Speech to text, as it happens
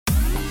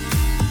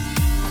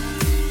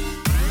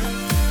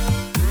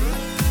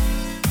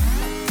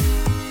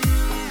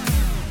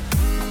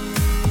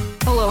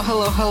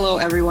Hello,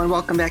 everyone.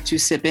 Welcome back to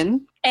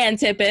Sippin' And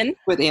Tippin'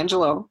 with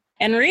Angelo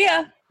and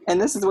Rhea.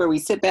 And this is where we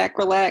sit back,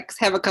 relax,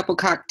 have a couple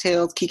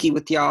cocktails, kiki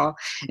with y'all,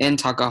 and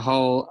talk a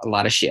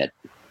lot of shit.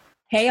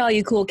 Hey, all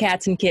you cool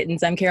cats and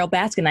kittens. I'm Carole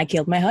Baskin. I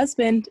killed my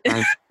husband.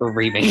 I'm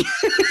screaming.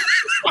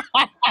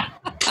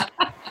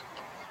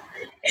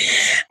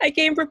 I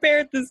came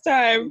prepared this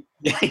time.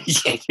 Yeah,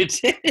 you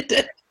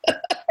did.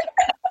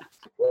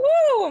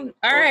 Woo!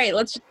 All right,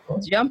 let's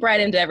jump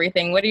right into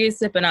everything. What are you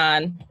sipping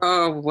on?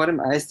 Oh, what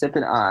am I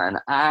sipping on?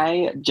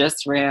 I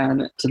just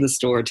ran to the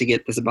store to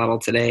get this bottle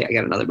today. I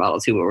got another bottle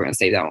too, but we're going to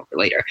save that one for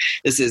later.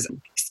 This is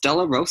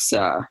Stella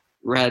Rosa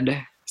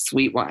red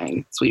sweet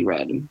wine. Sweet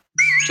red.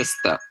 Just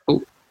the...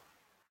 Oh,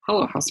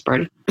 hello, house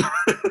party.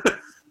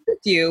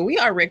 We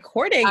are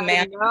recording,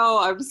 man. No,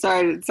 I'm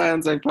sorry. It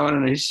sounds like phone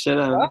and I should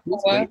have.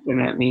 Who's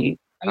waving at me?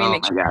 Oh my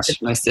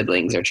gosh, my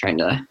siblings are trying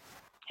to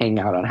hang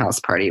out on house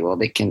party. Well,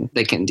 they can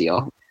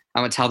deal.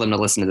 I'm gonna tell them to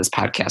listen to this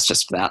podcast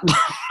just for that.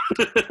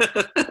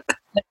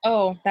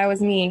 Oh, that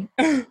was me.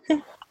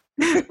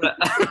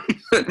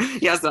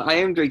 Yeah, so I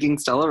am drinking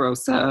Stella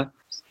Rosa.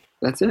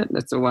 That's it.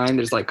 That's a wine.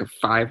 There's like a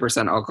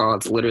 5% alcohol.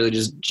 It's literally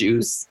just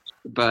juice,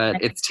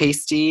 but it's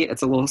tasty.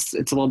 It's a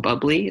little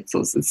bubbly. It's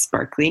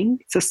sparkling.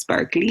 It's a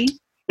sparkly.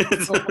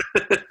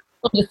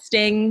 Little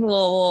sting,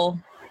 little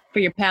for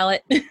your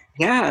palate.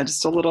 Yeah,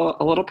 just a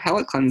little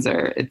palate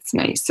cleanser. It's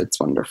nice. It's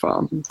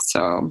wonderful.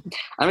 So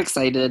I'm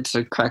excited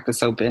to crack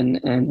this open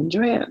and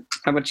enjoy it.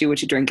 How about you?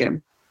 What you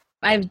drinking?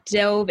 I've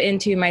dove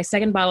into my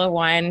second bottle of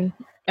wine.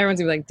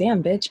 Everyone's gonna be like,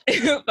 damn, bitch.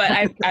 But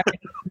I've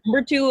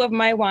number 2 of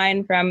my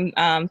wine from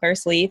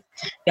First Leaf.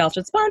 Y'all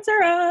should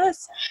sponsor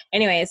us.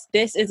 Anyways,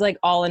 this is like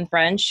all in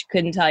French.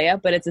 Couldn't tell you,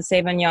 but it's a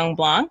Sauvignon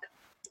Blanc.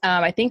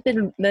 I think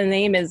the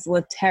name is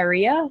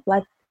Literia.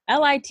 Literaria.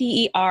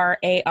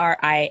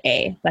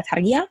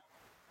 Literia.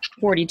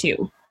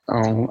 42.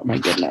 Oh my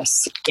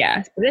goodness.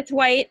 Yeah, but it's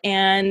white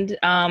and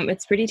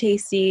it's pretty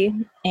tasty.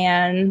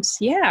 And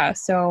yeah,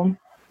 so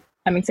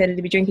I'm excited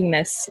to be drinking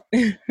this.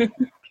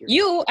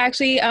 You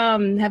actually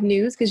have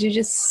news because you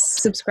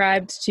just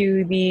subscribed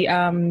to the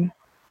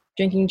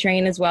drinking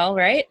train as well,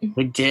 right?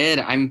 I did.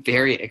 I'm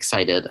very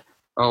excited.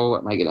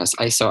 Oh my goodness.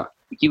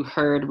 You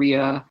heard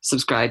Rhea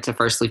subscribe to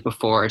First Leaf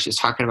before. She was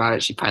talking about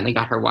it. She finally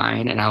got her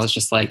wine. And I was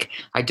just like,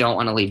 I don't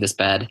want to leave this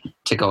bed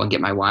to go and get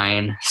my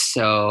wine.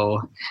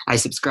 So I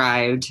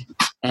subscribed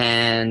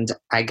and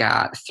I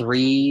got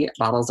 3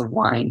 bottles of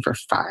wine for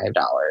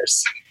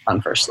 $5 on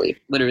First Leaf.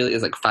 Literally, it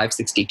was like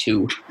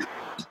 $5.62.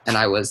 And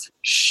I was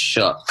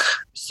shook.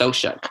 So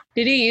shook.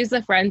 Did you use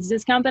the Friends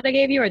discount that I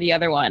gave you or the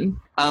other one?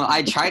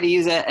 I tried to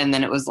use it and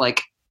then it was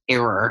like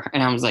error.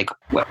 And I was like,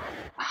 what?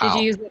 How?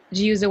 Did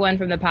you use the one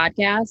from the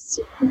podcast?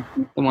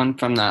 The one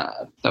from the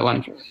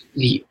one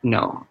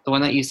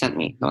that you sent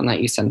me. The one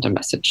that you sent a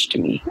message to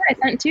me. Yeah, I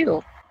sent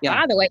 2. Yeah.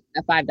 By the way,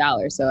 at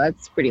 $5, so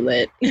that's pretty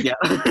lit. Yeah.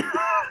 I'm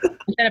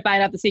trying to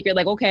find out the secret.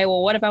 Like, okay,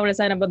 well, what if I want to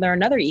sign up under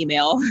another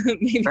email?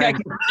 Maybe I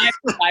can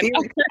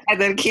 $5.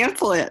 And then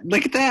cancel it.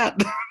 Look at that.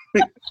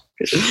 Like,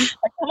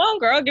 come on,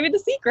 girl, give me the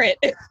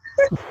secret.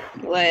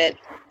 Lit.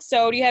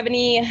 So, do you have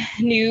any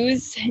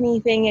news?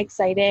 Anything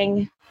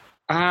exciting?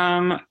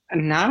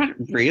 Not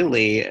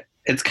really.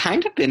 It's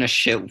kind of been a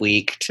shit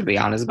week, to be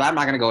honest, but I'm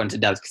not going to go into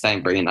depth because I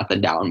ain't bringing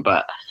nothing down,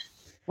 but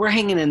we're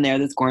hanging in there.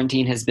 This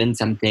quarantine has been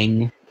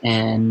something,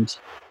 and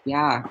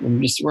yeah,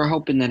 we're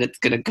hoping that it's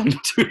going to come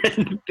to an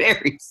end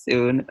very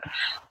soon.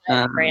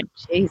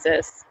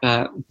 Jesus.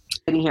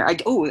 In here,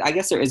 I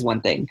guess there is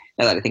one thing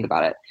now that I think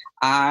about it.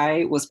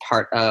 I was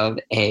part of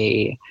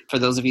for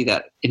those of you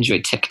that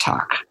enjoy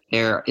TikTok,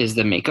 there is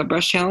the makeup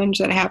brush challenge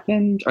that's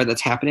happening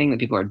that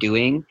people are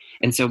doing.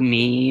 And so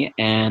me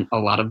and a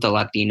lot of the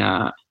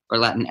Latina or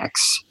Latinx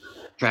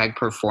drag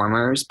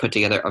performers put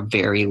together a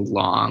very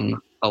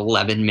long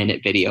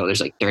 11-minute video. There's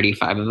like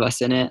 35 of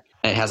us in it.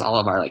 It has all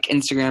of our like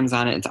Instagrams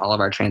on it. It's all of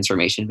our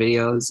transformation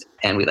videos.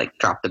 And we like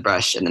drop the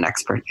brush and the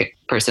next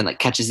person like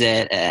catches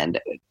it. And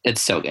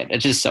it's so good.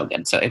 It's just so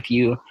good. So if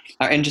you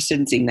are interested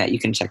in seeing that, you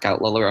can check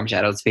out Lola Rum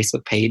Shadow's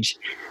Facebook page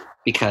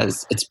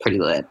because it's pretty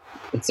lit.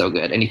 It's so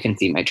good. And you can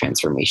see my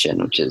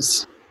transformation, which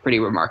is pretty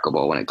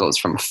remarkable when it goes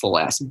from a full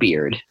ass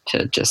beard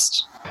to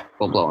just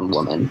full blown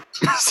woman.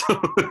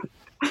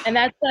 And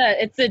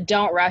it's a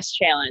Don't Rush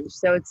challenge.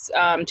 So it's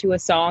to a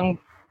song,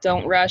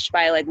 Don't Rush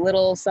by like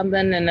Little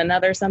Something and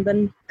Another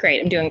Something.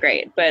 Great. I'm doing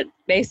great. But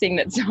they sing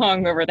that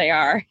song wherever they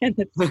are. And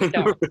it's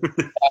Don't.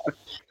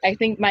 I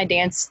think my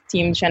dance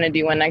team's trying to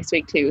do one next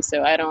week too.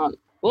 So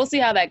we'll see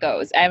how that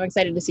goes. I'm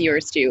excited to see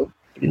yours too.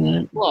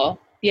 Cool.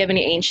 Do you have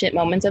any ain't shit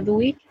moments of the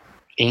week?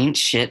 Ain't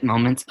shit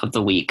moments of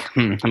the week.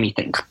 Let me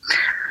think.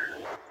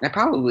 I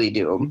probably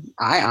do.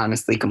 I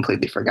honestly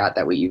completely forgot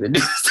that we even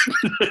do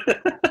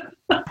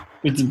this.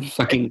 It's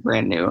fucking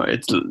brand new.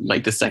 It's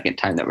like the second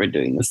time that we're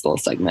doing this little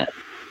segment.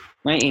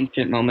 My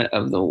ancient moment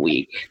of the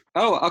week.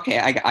 Oh, okay.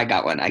 I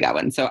got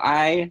one. So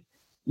I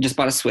just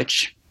bought a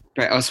Switch.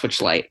 Right, a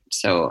Switch Lite.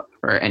 So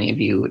for any of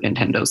you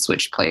Nintendo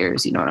Switch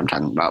players, you know what I'm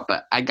talking about.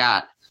 But I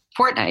got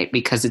Fortnite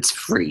because it's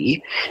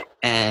free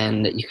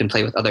and you can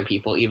play with other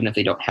people. Even if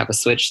they don't have a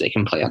Switch, they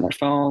can play on their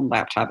phone,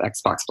 laptop,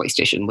 Xbox,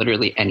 PlayStation.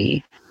 Literally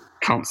any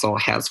console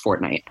has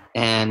Fortnite.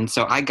 And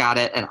so I got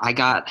it, and I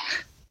got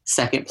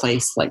second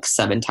place like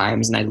 7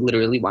 times, and I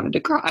literally wanted to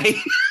cry.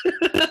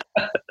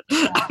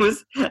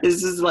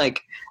 This is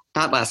like,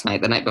 not last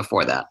night, the night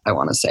before that, I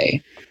want to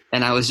say.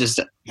 And I'm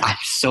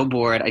so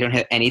bored. I don't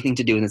have anything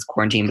to do in this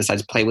quarantine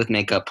besides play with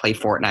makeup, play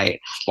Fortnite,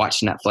 watch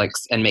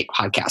Netflix, and make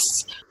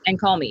podcasts. And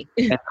call me.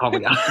 And call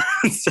me up.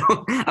 So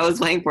I was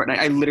playing Fortnite.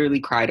 I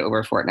literally cried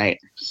over Fortnite.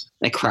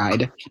 I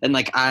cried. And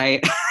like I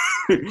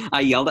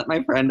yelled at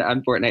my friend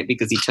on Fortnite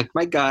because he took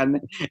my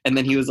gun. And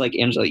then he was like,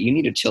 Angela, you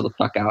need to chill the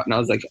fuck out. And I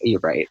was like,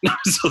 you're right. I'm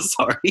so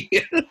sorry.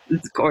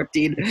 This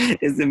quarantine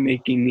isn't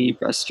making me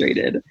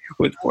frustrated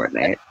with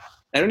Fortnite.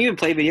 I don't even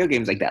play video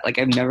games like that. Like,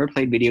 I've never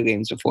played video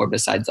games before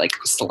besides, like,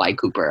 Sly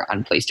Cooper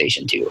on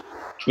PlayStation 2,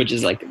 which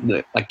is, like,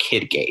 a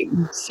kid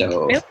game.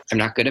 So I'm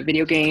not good at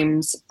video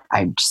games.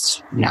 I'm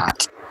just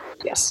not.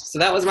 Yes. So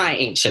that was my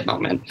ain't shit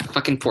moment.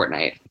 Fucking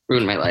Fortnite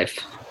ruined my life.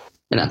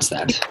 And that's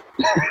that.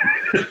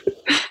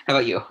 How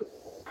about you?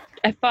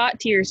 I fought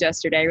tears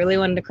yesterday. I really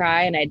wanted to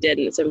cry, and I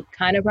didn't. So I'm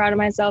kind of proud of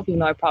myself, even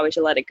though I probably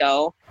should let it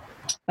go.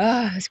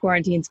 This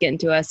quarantine's getting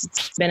to us.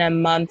 It's been a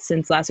month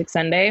since last week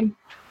Sunday.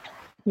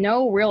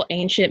 No real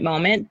ancient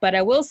moment, but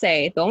I will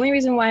say the only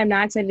reason why I'm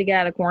not excited to get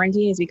out of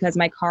quarantine is because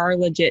my car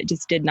legit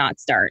just did not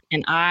start.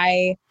 And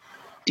I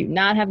do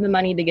not have the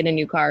money to get a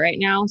new car right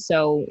now.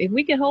 So if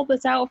we could hold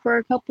this out for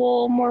a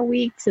couple more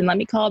weeks and let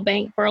me call a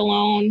bank for a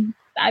loan,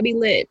 that'd be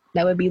lit.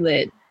 That would be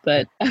lit.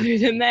 But other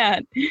than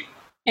that,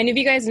 and if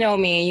you guys know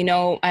me, you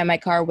know my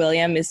car,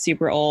 William, is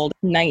super old,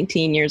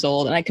 19 years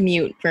old, and I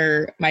commute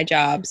for my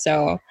job.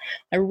 So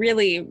I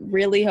really,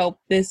 really hope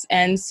this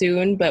ends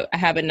soon, but I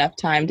have enough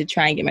time to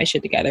try and get my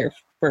shit together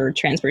for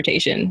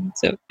transportation.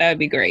 So that would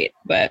be great.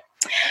 But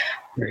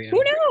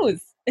who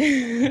knows?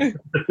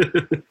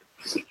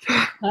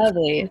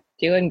 Lovely.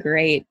 Doing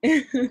great. Yeah,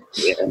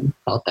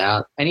 felt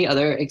out. Any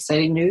other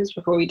exciting news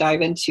before we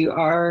dive into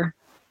our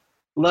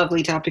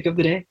lovely topic of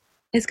the day?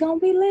 It's going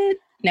to be lit.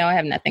 No, I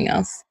have nothing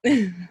else.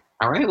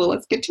 All right, well,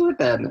 let's get to it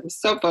then.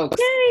 So, folks,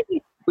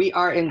 we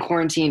are in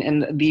quarantine,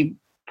 and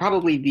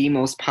probably the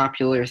most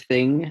popular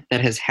thing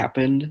that has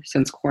happened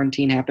since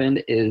quarantine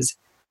happened is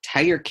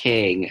Tiger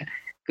King.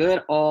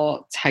 Good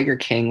old Tiger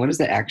King. What is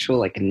the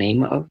actual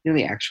name of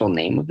the actual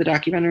name of the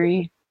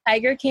documentary?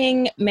 Tiger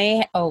King,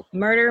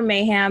 Murder,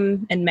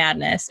 Mayhem, and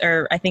Madness.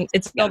 Or I think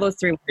it's all those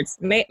 3 words.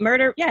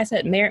 Murder. Yeah, I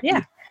said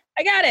yeah.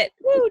 I got it.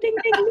 Woo, ding,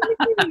 ding, ding,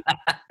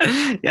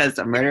 ding. Yes,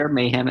 Murder,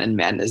 Mayhem, and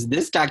Madness.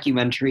 This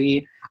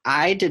documentary,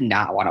 I did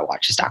not want to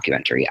watch this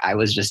documentary. I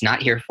was just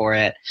not here for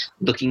it.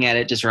 Looking at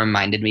it just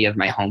reminded me of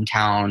my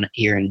hometown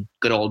here in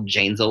good old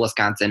Janesville,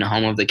 Wisconsin,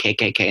 home of the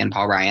KKK and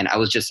Paul Ryan. I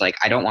was just like,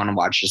 I don't want to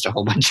watch just a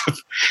whole bunch of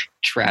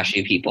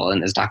trashy people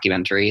in this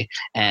documentary.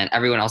 And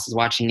everyone else is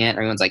watching it.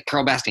 Everyone's like,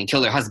 Carole Baskin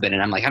killed her husband.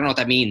 And I'm like, I don't know what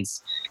that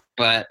means.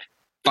 But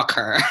fuck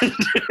her.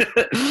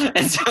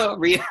 And so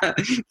Rhea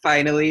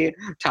finally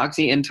talked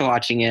me into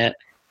watching it.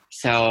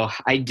 So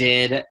I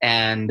did,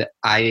 and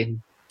I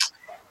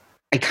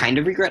kind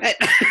of regret it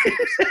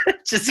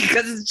just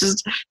because it's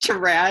just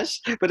trash,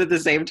 but at the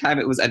same time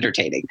it was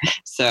entertaining.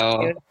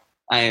 So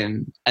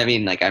I'm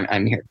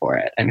here for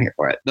it. I'm here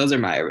for it. Those are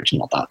my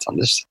original thoughts on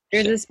this.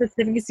 There's a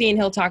specific scene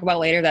he'll talk about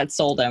later that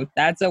sold him.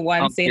 That's a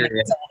one scene that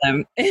sold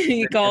him.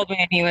 He called me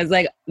and he was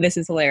like, this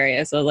is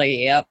hilarious. I was like,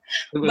 yep.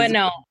 But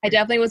no, I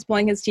definitely was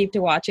pulling his teeth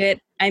to watch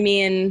it. I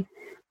mean,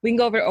 we can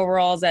go over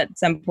overalls at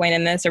some point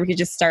in this, or we could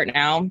just start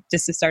now,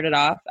 just to start it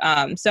off.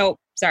 So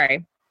we're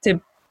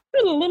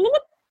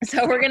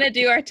going to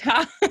do our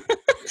top.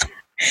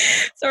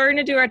 So we're going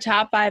to do our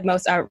top 5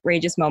 most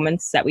outrageous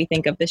moments that we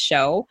think of the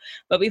show.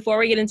 But before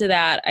we get into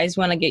that, I just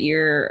want to get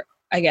your,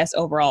 I guess,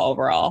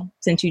 overall,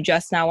 since you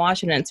just now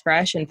watched it and it's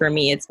fresh. And for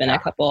me, it's been a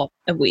couple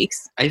of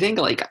weeks. I think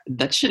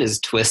that shit is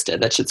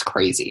twisted. That shit's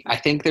crazy. I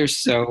think there's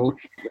so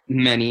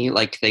many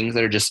things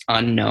that are just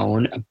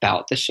unknown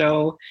about the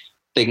show.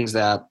 Things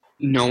that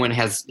no one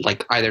has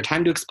either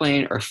time to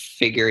explain or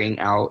figuring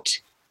out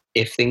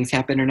if things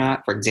happen or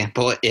not. For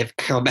example, if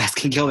Carole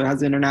Baskin killed her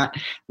husband or not.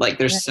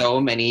 There's so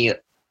many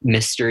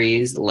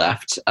mysteries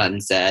left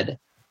unsaid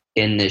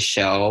in this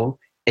show.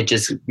 It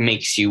just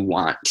makes you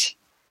want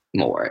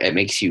more. It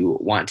makes you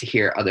want to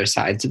hear other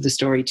sides of the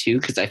story too,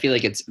 because I feel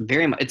like it's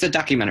a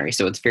documentary,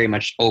 so it's very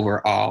much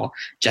overall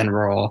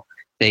general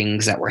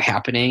things that were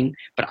happening,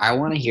 but I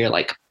want to hear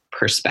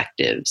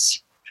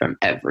perspectives from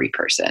every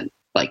person,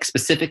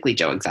 specifically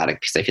Joe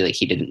Exotic, because I feel like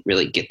he didn't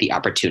really get the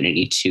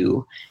opportunity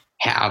to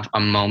have a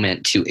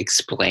moment to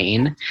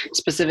explain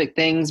specific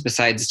things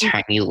besides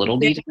tiny little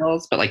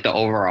details, but the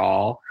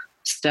overall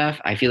stuff,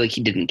 I feel like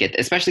he didn't get,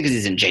 especially because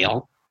he's in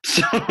jail.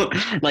 So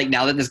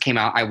now that this came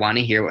out, I want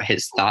to hear what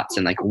his thoughts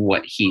and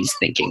what he's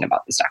thinking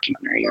about this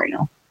documentary right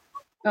now.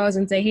 I was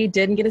gonna say he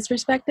didn't get his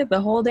perspective.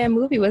 The whole damn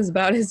movie was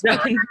about his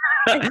fucking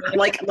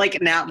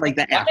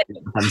the actor.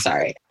 I'm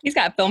sorry. He's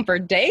got film for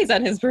days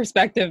on his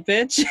perspective,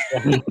 bitch.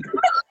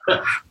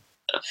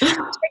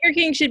 Tiger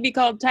King should be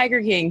called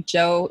Tiger King,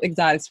 Joe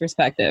Exotic's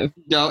perspective.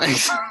 No.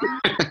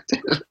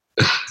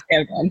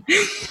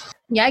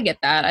 Yeah, I get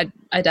that.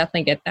 I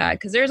definitely get that,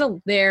 because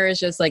there's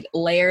just like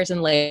layers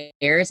and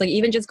layers. Like,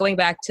 even just going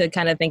back to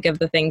kind of think of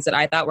the things that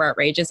I thought were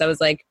outrageous, I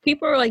was like,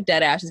 people were like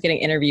dead ass just getting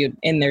interviewed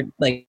in their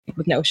like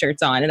with no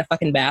shirts on in a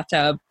fucking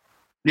bathtub.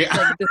 Yeah.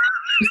 Like,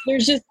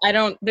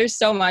 there's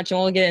so much, and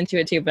we'll get into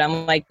it too, but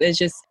I'm like,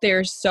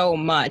 there's so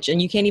much,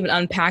 and you can't even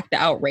unpack the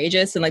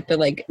outrageous and like the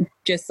like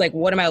just like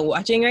what am I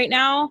watching right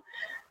now,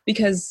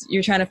 because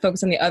you're trying to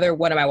focus on the other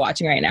what am I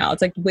watching right now.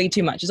 It's like way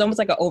too much. It's almost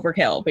like an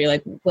overkill, but you're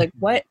like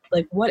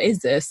what is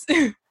this?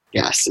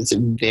 Yes, it's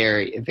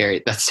very,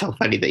 very, that's so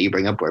funny that you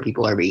bring up where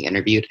people are being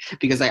interviewed,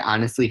 because I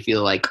honestly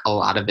feel like a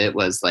lot of it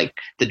was like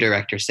the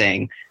director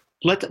saying,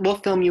 we'll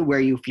film you where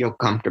you feel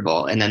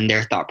comfortable. And then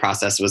their thought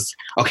process was,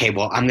 okay,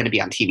 well, I'm going to be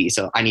on TV,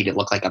 so I need to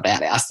look like a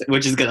badass,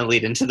 which is going to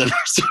lead into the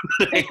first one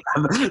that I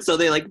have. So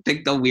they like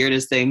pick the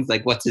weirdest things,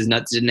 like what's his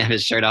nuts didn't have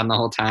his shirt on the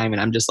whole time.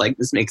 And I'm just like,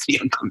 this makes me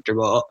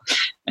uncomfortable.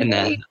 And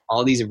then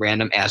all these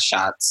random ass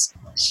shots,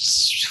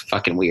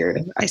 fucking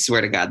weird. I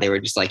swear to God, they were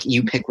just like,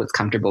 you pick what's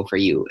comfortable for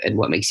you and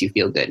what makes you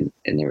feel good.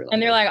 And they were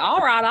like, all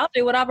right, I'll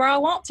do whatever I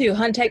want to.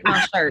 Hun, take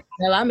my shirt.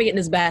 Well, I'm getting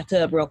this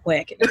bathtub real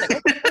quick.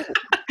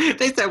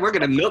 They said we're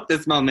gonna milk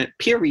this moment,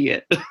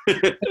 period.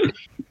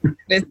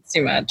 It's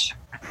too much.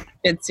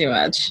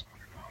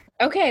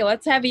 Okay,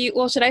 let's have you.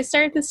 Well, should I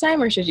start this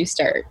time or should you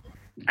start?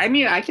 I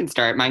mean, I can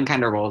start. Mine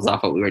kind of rolls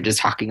off what we were just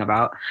talking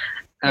about.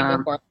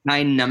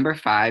 My number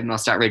 5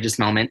 most outrageous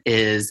moment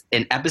is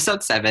in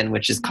episode 7,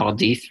 which is called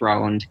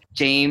Dethroned.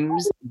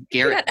 James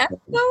Garrett. You got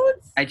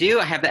episodes? I do.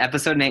 I have the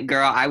episode name.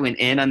 Girl, I went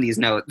in on these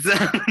notes.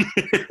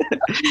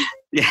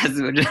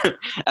 Yes,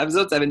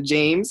 episode 7,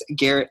 James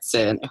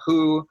Garretson,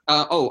 who,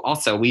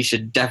 also, we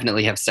should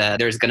definitely have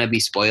said there's going to be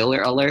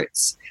spoiler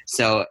alerts.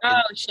 So,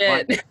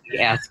 shit.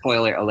 Yeah,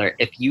 spoiler alert.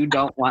 If you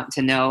don't want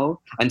to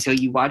know until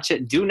you watch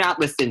it, do not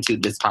listen to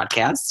this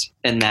podcast.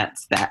 And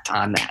that's that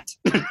on that.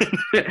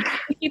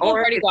 People have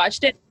already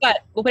watched it,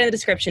 but we'll put it in the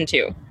description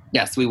too.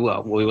 Yes, we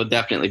will. We will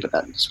definitely put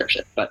that in the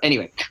description. But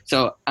anyway,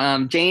 so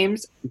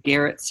James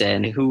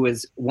Garretson, who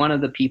was one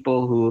of the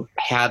people who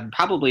had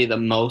probably the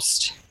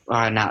most,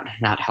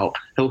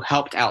 who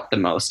helped out the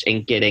most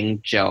in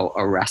getting Joe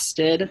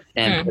arrested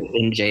and put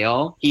in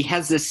jail. He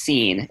has this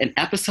scene in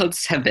episode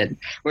 7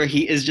 where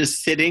he is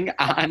just sitting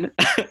on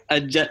a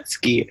jet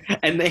ski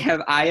and they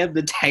have Eye of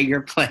the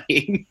Tiger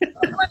playing.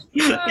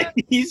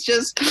 He's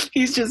just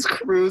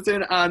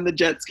cruising on the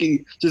jet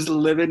ski, just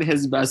living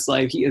his best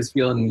life. He is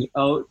feeling the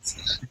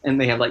oats,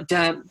 and they have like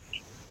dun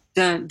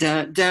dun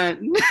dun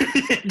dun.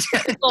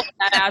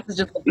 That ass is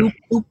just like, boop,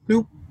 boop,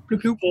 boop,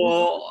 boop, boop.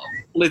 Oh,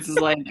 this is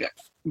like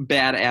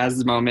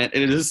badass moment.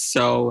 It is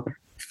so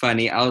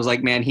funny. I was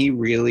like, man, he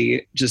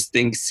really just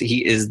thinks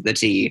he is the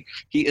T.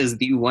 He is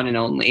the one and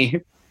only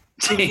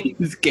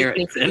James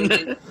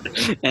Garretson.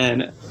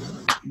 And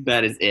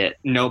that is it.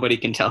 Nobody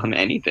can tell him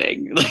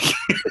anything. Like,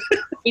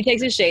 he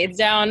takes his shades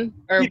down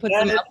or puts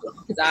them up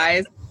with his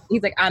eyes.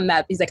 He's like, I'm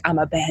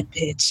a bad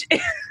bitch.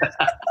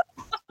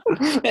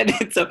 And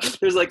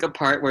there's like a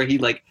part where he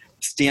like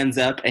stands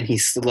up and he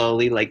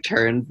slowly like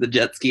turns the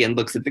jet ski and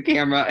looks at the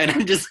camera, and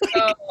I'm just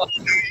like,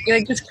 you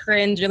like just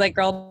cringe. You're like,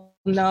 girl,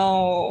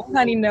 no,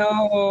 honey,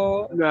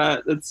 no.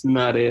 That's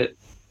not it.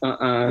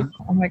 Oh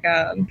my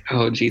God.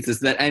 Oh Jesus.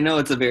 That, I know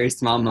it's a very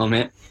small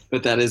moment,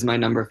 but that is my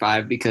number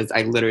 5 because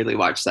I literally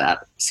watched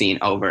that scene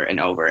over and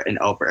over and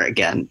over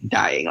again,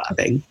 dying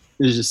laughing.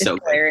 It was just so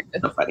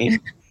funny.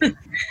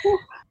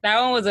 That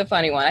one was a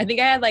funny one. I think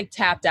I had like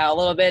tapped out a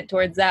little bit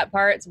towards that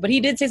part, but he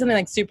did say something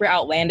like super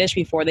outlandish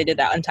before they did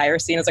that entire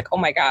scene. I was like, oh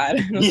my God.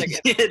 I was like,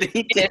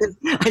 he did.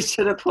 I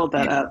should have pulled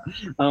that up.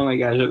 Oh my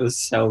gosh, it was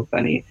so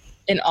funny.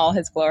 In all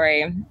his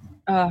glory.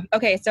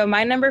 Okay, so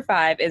my number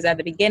 5 is at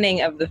the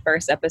beginning of the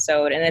first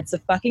episode, and it's a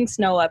fucking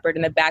snow leopard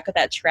in the back of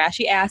that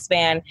trashy ass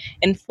van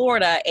in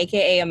Florida,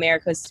 aka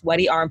America's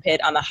sweaty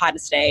armpit on the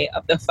hottest day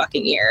of the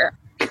fucking year.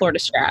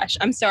 Florida's trash.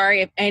 I'm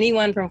sorry if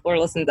anyone from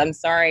Florida listens. I'm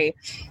sorry.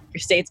 Your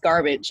state's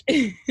garbage.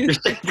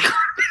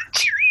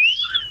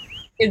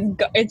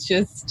 It's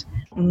just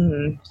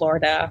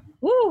Florida.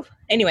 Woo.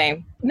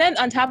 Anyway, and then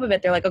on top of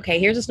it, they're like, okay,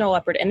 here's a snow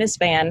leopard in this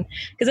van,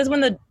 because that's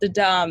when the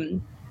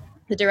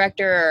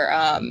director.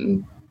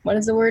 What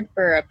is the word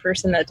for a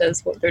person that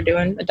does what they're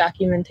doing? A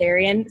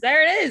documentarian.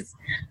 There it is.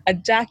 A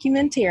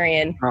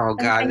documentarian. Oh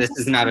God, this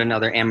is not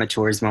another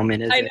amateur's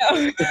moment, is I it?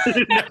 know.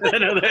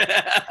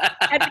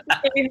 I had to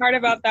think really hard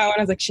about that one.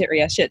 I was like, shit,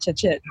 Rhea, shit.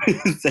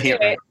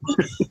 Anyway,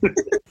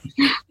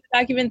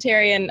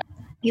 documentarian.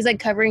 He's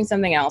like covering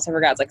something else. I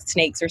forgot. It's like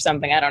snakes or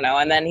something. I don't know.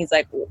 And then he's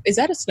like, is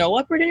that a snow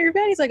leopard in your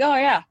bed? He's like, oh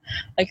yeah.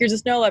 Like, here's a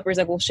snow leopard. He's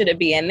like, well, should it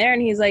be in there?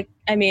 And he's like,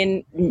 I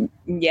mean,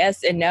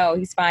 yes and no.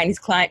 He's fine.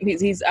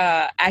 He's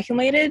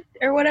acclimated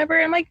or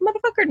whatever. I'm like,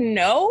 motherfucker,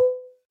 no.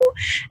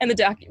 And the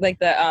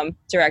director, I'm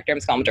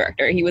just calling him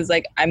director. He was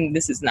like,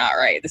 this is not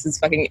right. This is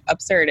fucking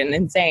absurd and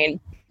insane.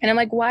 And I'm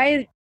like,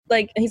 why?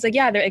 Like, and he's like,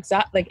 yeah, they're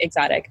exotic.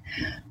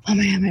 Oh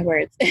my God, my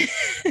words.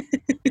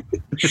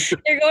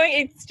 They're going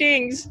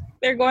extinct.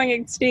 they're going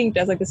extinct.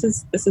 I was like, this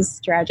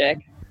is tragic.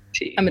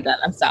 I'm done.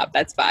 I'm stopped.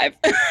 That's 5.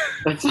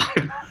 That's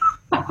fine.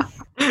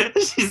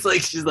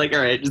 She's like,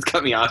 all right, just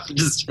cut me off.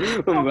 Just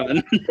move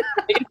on.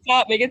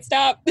 Make it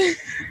stop.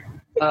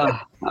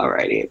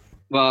 Alrighty.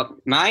 Well,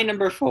 my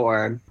number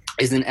 4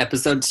 is in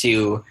episode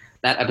 2.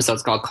 That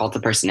episode's called Cult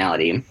of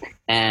Personality.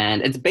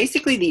 And it's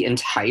basically the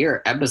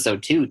entire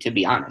episode 2, to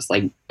be honest.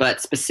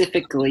 But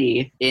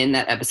specifically in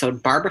that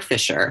episode, Barbara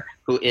Fisher,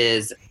 who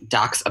is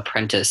Doc's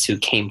apprentice who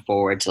came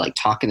forward to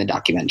talk in the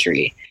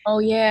documentary. Oh,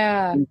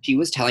 yeah. When she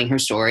was telling her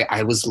story,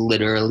 I was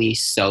literally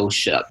so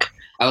shook.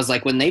 I was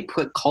like, when they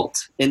put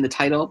cult in the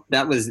title,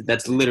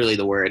 that's literally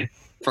the word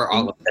for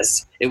all of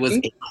this. It was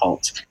a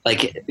cult.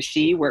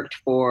 She worked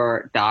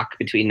for Doc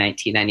between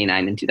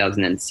 1999 and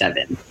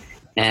 2007.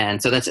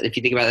 And so that's, if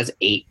you think about it, that's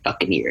 8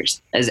 fucking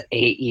years. That's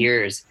 8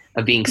 years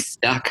of being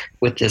stuck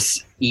with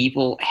this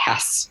evil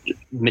ass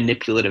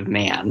manipulative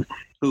man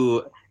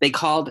who they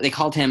called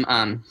him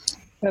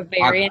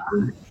Bavarian.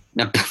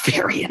 No,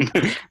 Bavarian.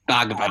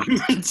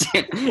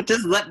 Bhagavan.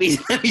 Just let me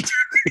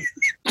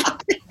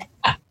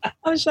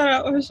Oh, shut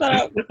up.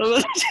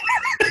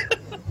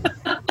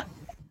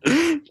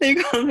 They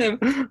call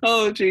him,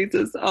 oh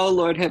Jesus, oh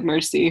Lord have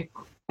mercy.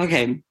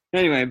 Okay,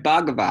 anyway,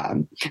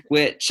 Bhagavan,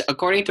 which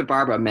according to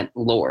Barbara meant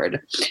Lord,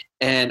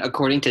 and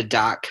according to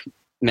Doc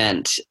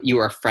meant you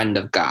are a friend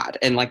of God.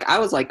 And I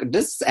was like,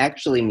 does this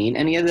actually mean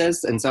any of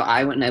this? And so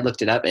I went and I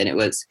looked it up, and it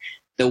was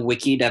the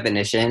wiki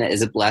definition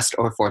is a blessed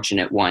or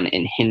fortunate one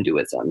in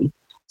Hinduism.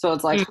 So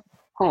it's like,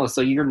 oh,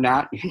 so you're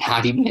not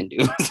even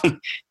Hindu.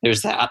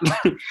 There's that.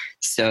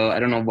 So I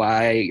don't know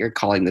why you're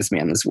calling this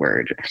man this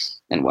word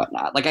and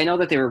whatnot. I know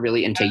that they were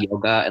really into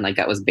yoga, and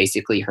that was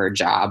basically her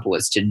job,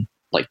 was to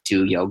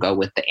do yoga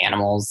with the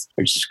animals,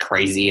 which is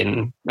crazy.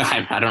 And I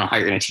don't know how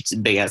you're going to teach a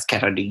big ass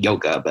cat how to do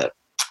yoga, but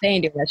they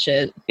ain't doing that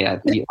shit. Yeah,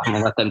 I'm going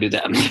to let them do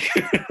that.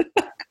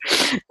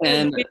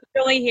 And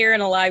you're only here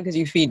and alive because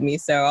you feed me,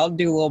 so I'll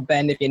do a little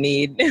bend if you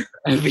need.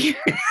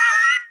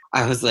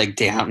 I was like,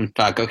 damn,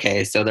 fuck,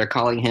 okay. So they're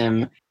calling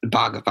him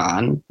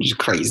Bhagavan, which is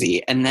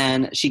crazy. And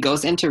then she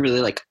goes into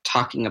really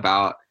talking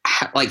about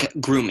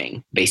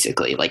grooming,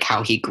 basically,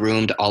 how he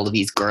groomed all of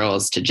these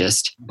girls to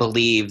just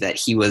believe that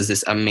he was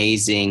this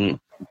amazing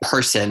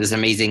person, this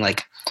amazing,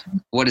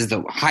 what is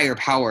the higher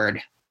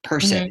powered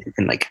person,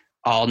 and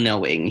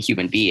all-knowing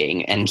human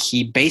being. And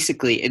he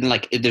basically,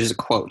 there's a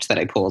quote that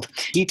I pulled.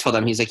 He told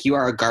them, he's like, you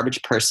are a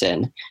garbage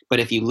person, but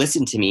if you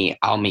listen to me,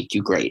 I'll make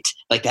you great.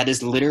 That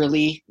is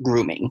literally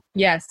grooming.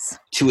 Yes.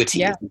 To a T.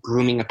 Yeah.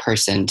 Grooming a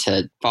person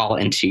to fall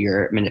into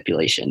your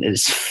manipulation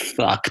is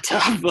fucked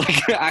up.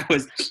 I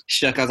was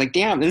shook. I was like,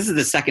 damn, this is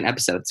the 2nd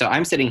episode. So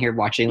I'm sitting here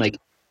watching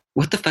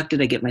what the fuck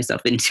did I get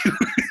myself into?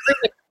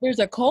 There's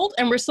a cult,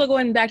 and we're still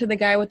going back to the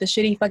guy with the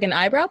shitty fucking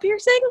eyebrow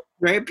piercing?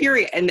 Right,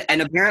 period. And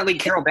apparently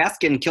Carole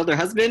Baskin killed her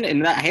husband,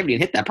 and I haven't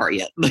even hit that part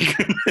yet.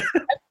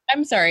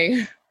 I'm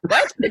sorry.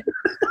 What?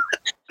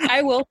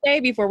 I will say,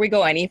 before we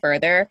go any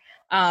further,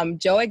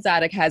 Joe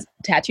Exotic has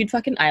tattooed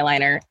fucking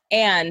eyeliner,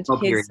 and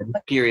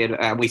period.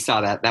 We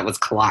saw that. That was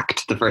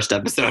clocked the first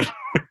episode.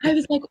 I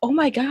was like, oh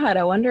my God,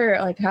 I wonder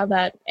how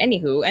that,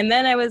 anywho. And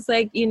then I was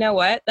like, you know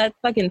what? That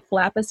fucking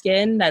flap of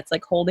skin that's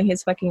holding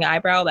his fucking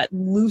eyebrow, that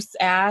loose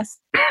ass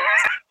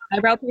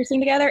eyebrow piercing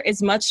together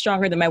is much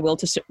stronger than my will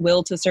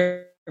to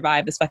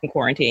survive this fucking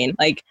quarantine.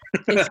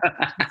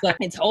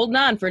 It's holding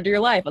on for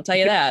dear life. I'll tell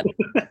you that.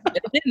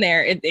 It's in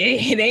there. It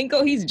ain't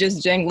go. He's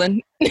just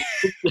jangling.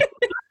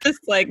 Just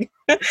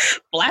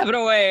flapping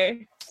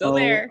away. Still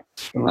there.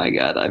 Oh my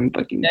God, I'm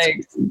fucking.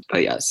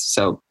 But yes.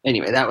 So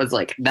anyway, that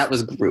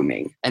was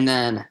grooming, and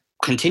then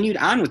continued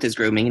on with his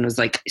grooming and was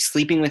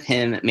sleeping with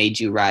him made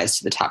you rise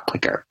to the top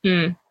quicker.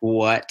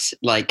 What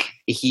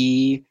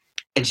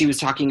and she was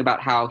talking about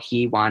how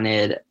he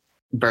wanted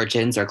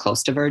virgins or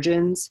close to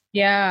virgins.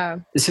 Yeah.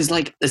 This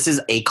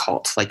is a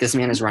cult. This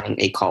man is running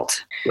a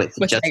cult with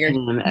just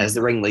him as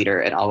the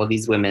ringleader and all of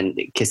these women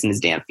kissing his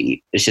damn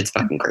feet. This shit's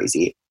fucking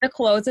crazy. The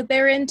clothes that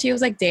they're into, I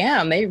was like,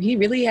 damn, he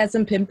really has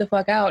them pimped the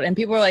fuck out. And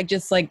people are I'm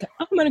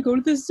going to go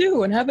to the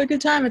zoo and have a good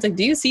time. It's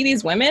do you see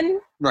these women?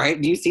 Right.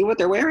 Do you see what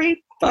they're wearing?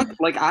 Fuck.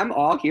 I'm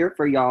all here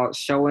for y'all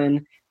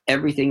showing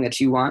everything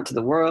that you want to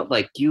the world.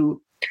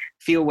 You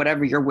feel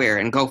whatever you're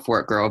wearing, go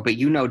for it, girl. But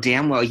you know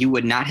damn well you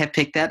would not have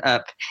picked that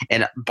up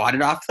and bought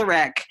it off the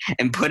rack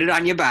and put it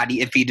on your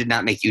body if he did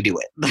not make you do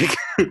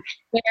it.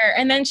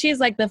 And then she's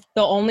the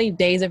only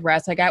days of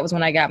rest I got was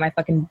when I got my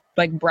fucking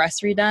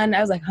breast redone.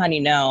 I was like, honey,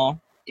 no.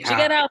 Yeah. She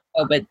got out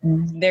though, but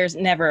there's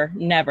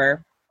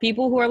never.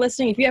 People who are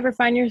listening, if you ever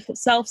find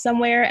yourself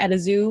somewhere at a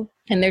zoo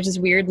and there's this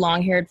weird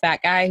long-haired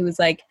fat guy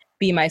who's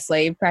be my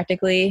slave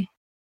practically,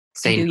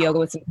 do yoga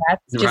with some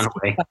cats, just run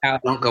away. Fuck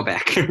out. Don't go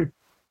back.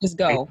 Just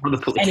go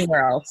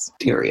anywhere else.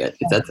 Period.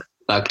 That's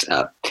fucked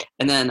up.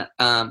 And then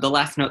the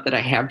last note that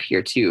I have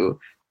here too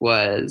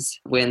was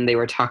when she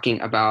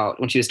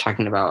was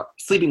talking about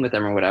sleeping with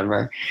them or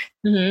whatever,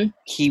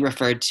 he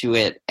referred to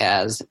it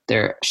as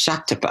their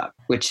shaktapa,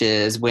 which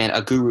is when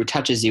a guru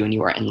touches you and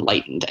you are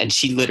enlightened. And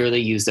she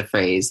literally used the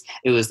phrase,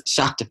 it was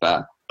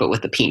shaktapa, but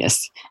with a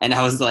penis. And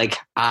I was like,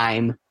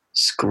 I'm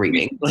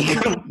screaming.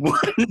 Like,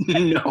 what?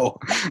 No,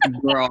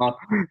 girl.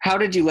 How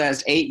did you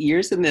last 8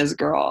 years in this,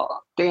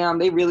 girl? Damn,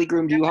 they really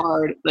groomed you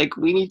hard. Like,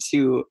 we need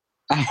to.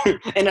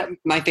 And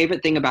my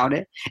favorite thing about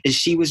it is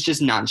she was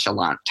just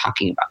nonchalant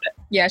talking about it.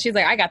 Yeah, she's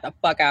like, I got the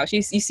fuck out.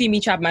 You see me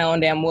chop my own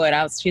damn wood.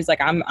 She's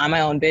like, I'm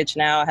my own bitch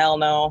now. Hell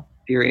no.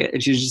 Period.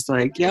 And she was just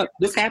like, yep,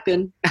 this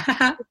happened.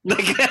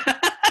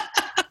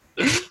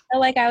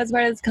 Like, I was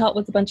part of this cult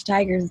with a bunch of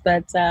tigers,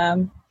 but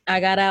I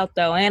got out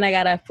though, and I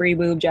got a free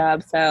boob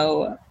job,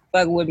 so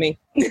fuck with me.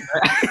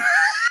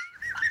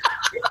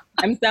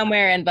 I'm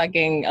somewhere in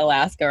fucking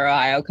Alaska or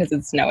Ohio because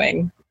it's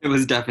snowing. It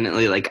was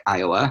definitely like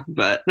Iowa,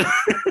 but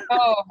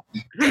oh,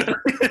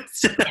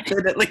 it's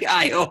definitely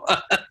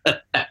Iowa.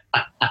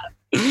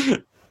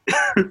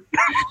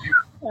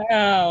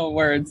 Oh,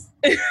 words.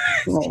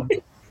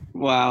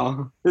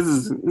 Wow, this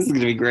is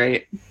gonna be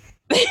great.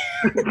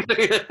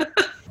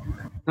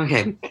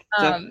 Okay,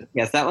 so,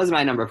 yes, that was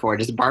my number 4.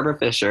 Just Barbara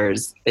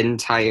Fisher's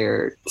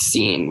entire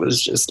scene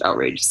was just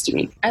outrageous to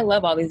me. I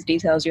love all these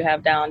details you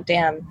have down.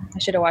 Damn, I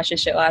should have watched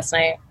this shit last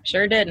night.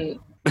 Sure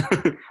didn't.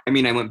 I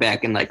mean, I went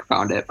back and like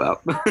found it,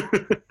 but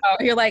oh,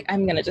 you're like,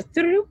 I'm gonna just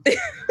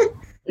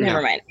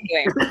never mind.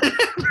 Anyway,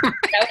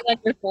 that was like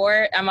your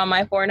 4. I'm on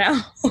my 4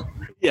 now.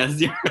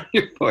 Yes,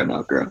 you're 4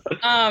 now, girl.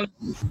 Not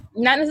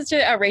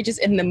necessarily outrageous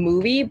in the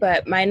movie,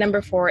 but my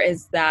number 4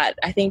 is that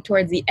I think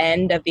towards the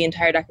end of the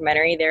entire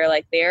documentary, there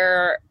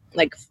are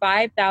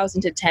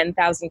 5,000 to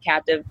 10,000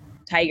 captive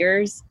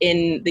tigers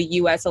in the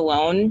U.S.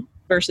 alone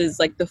versus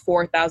like the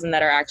 4,000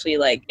 that are actually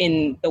like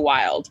in the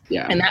wild.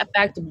 Yeah. And that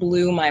fact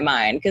blew my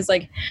mind because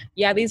like,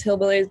 yeah, these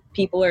hillbilly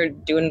people are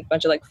doing a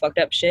bunch of like fucked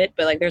up shit,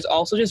 but like there's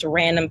also just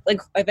random,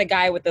 like the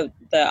guy with the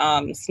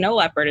snow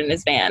leopard in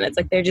his van. It's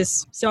like, there're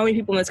just so many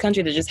people in this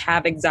country that just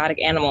have exotic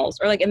animals.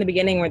 Or like in the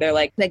beginning where they're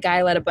like, the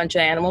guy let a bunch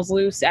of animals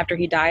loose after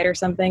he died or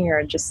something,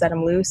 or just set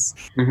him loose.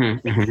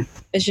 Mm-hmm, mm-hmm.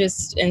 It's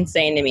just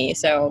insane to me.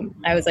 So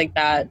I was like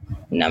that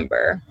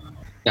number.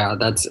 Yeah,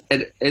 that's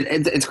it.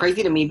 It's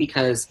crazy to me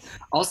because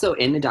also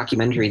in the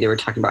documentary they were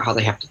talking about how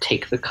they have to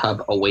take the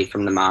cub away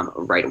from the mom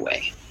right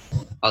away,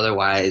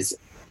 otherwise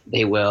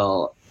they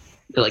will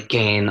like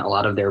gain a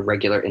lot of their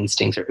regular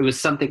instincts. Or it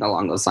was something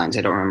along those lines.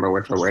 I don't remember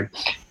word for word,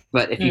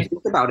 but if you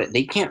think about it,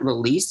 they can't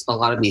release a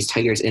lot of these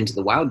tigers into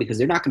the wild because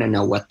they're not going to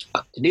know what the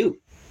fuck to do.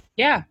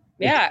 Yeah,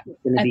 I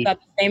thought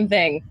the same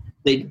thing.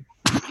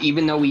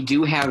 Even though we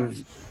do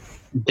have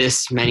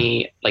this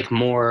many like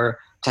more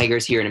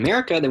tigers here in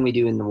America than we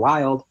do in the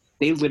wild,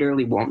 they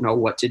literally won't know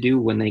what to do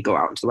when they go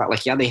out into the wild.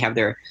 Like, yeah, they have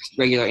their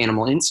regular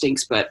animal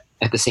instincts, but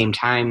at the same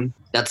time,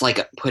 that's like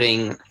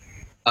putting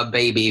a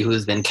baby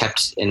who's been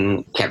kept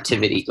in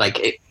captivity,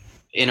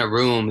 in a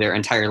room their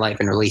entire life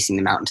and releasing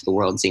them out into the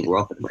world and seeing the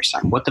world for the first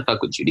time. What the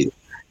fuck would you do?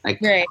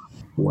 Like, right.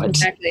 What?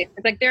 Exactly.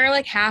 It's like they're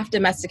like half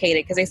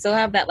domesticated because they still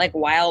have that like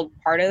wild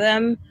part of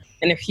them,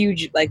 and they're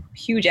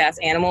huge ass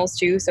animals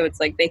too. So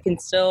it's like they can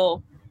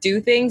still do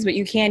things, but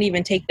you can't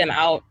even take them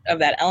out of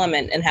that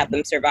element and have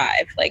them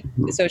survive. Like,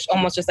 so it's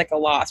almost just like a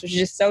loss, which is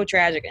just so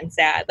tragic and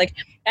sad. Like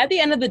at the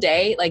end of the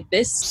day, like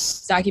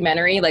this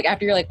documentary, like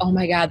after you're like, oh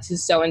my God, this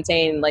is so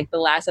insane. Like the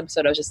last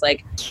episode, I was just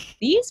like,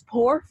 these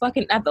poor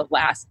fucking, not the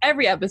last,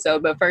 every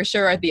episode, but for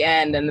sure at the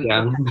end. And then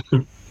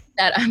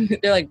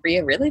they're like,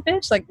 Rhea, really,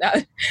 bitch? Like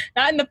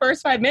not in the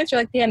first 5 minutes.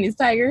 You're like, damn, these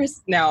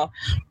tigers. No.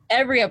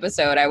 Every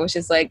episode, I was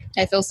just like,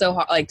 I feel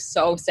so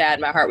so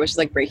sad. My heart was just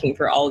like breaking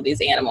for all of these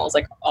animals,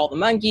 like all the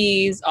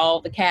monkeys, all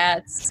the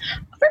cats.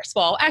 First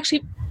of all,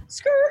 actually,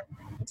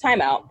 time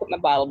out. Put my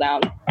bottle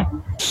down.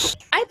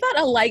 I thought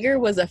a liger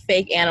was a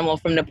fake animal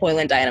from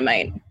Napoleon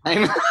Dynamite.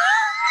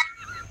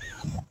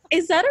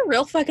 Is that a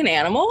real fucking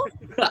animal?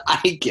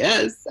 I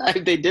guess.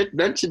 They did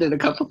mention it a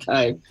couple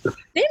times.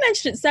 They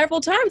mentioned it several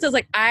times. I was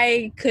like,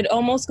 I could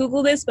almost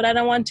Google this, but I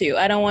don't want to.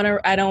 I don't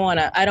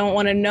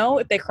want to know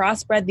if they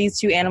crossbred these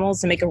two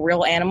animals to make a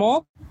real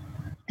animal,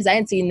 because I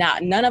didn't see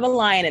none of a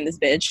lion in this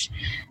bitch.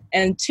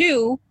 And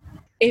 2,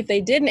 if they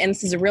didn't, and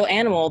this is a real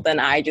animal, then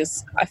I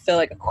feel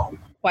like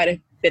quite a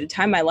bit of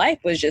time in my life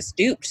was just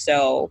duped.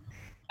 So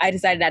I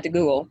decided not to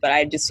Google, but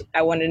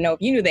I wanted to know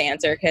if you knew the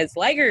answer, because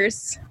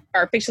ligers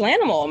are a fictional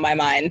animal in my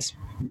mind.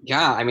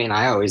 Yeah, I mean,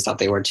 I always thought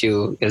they were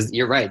too, because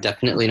you're right,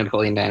 definitely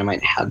Napoleon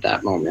Dynamite had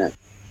that moment.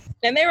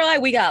 And they were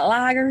like, we got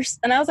ligers.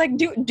 And I was like,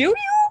 do you?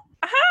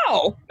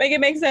 How? Make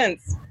it make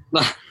sense.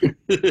 Well,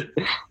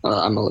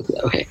 I'm going to look at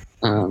that. Okay.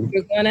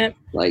 Googling it?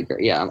 Liger.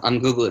 Yeah, I'm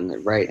Googling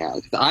it right now.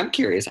 I'm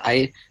curious.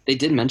 They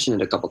did mention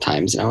it a couple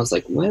times, and I was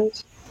like,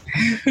 what?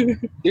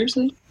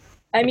 Seriously?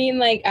 I mean,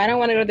 like, I don't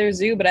want to go to their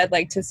zoo, but I'd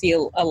like to see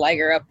a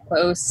liger up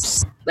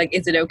close. Like,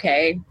 is it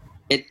okay?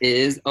 It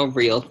is a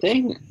real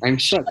thing. I'm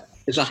shook.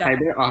 It's a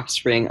hybrid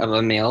offspring of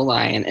a male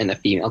lion and a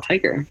female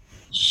tiger.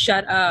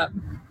 Shut up.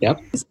 Yep.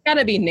 It's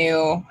gotta be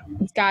new.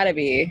 It's gotta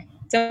be.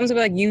 Someone's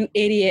gonna be like, you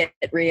idiot,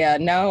 Rhea.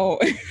 No.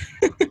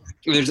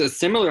 There's a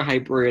similar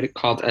hybrid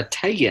called a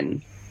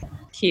tigan.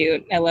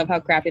 Cute. I love how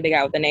crappy they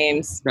got with the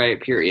names. Right,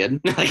 period.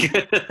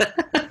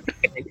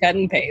 Cut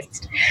and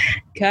paste.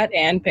 Cut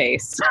and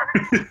paste.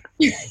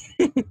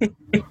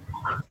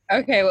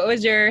 Okay, what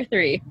was your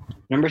 3?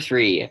 Number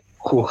 3.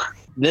 Whew.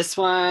 This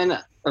one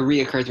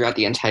reoccurred throughout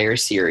the entire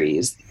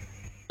series,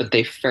 but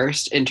they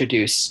first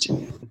introduced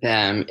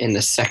them in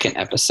the second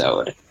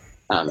episode.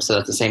 So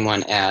that's the same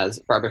one as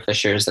Barbara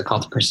Fisher's The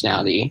Cult of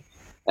Personality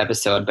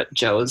episode, but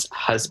Joe's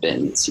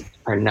husbands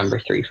are number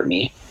 3 for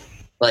me.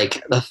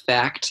 Like, the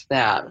fact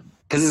that,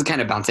 because this is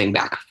kind of bouncing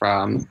back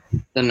from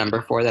the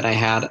number 4 that I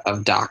had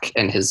of Doc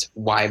and his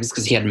wives,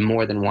 because he had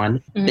more than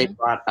one. Mm-hmm. They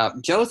brought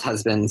up Joe's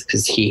husbands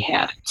because he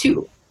had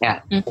 2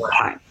 at one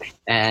time.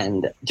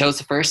 And Joe's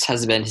first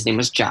husband, his name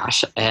was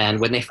Josh. And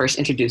when they first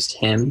introduced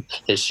him,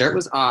 his shirt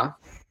was off.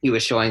 He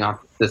was showing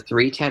off the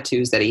 3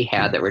 tattoos that he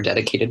had that were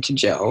dedicated to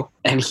Joe.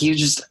 And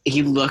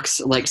he looks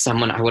like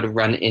someone I would have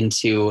run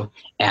into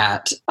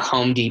at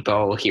Home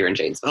Depot here in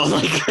Janesville.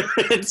 Like,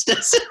 it's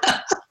just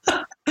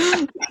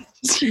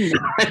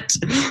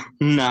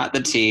not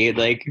the tea.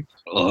 Like,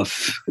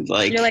 oof.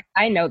 Like, you're like,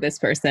 I know this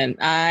person.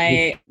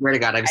 I swear to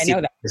God, I've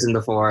seen that person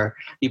before.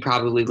 He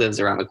probably lives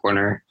around the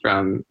corner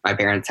from my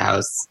parents'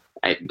 house.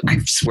 I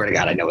swear to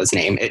God, I know his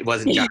name. It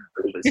wasn't John,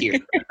 but he was here.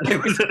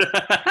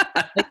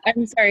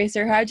 I'm sorry,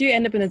 sir. How'd you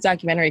end up in this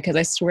documentary? Because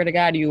I swear to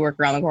God, you work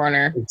around the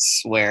corner. I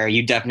swear,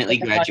 you definitely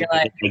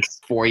graduated like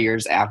 4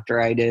 years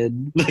after I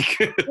did. Like,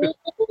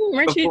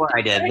 before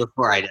I did.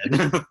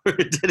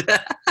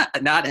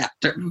 Not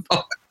after.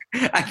 Before.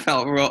 I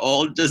felt real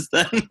old just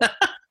then.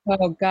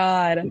 Oh,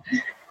 God.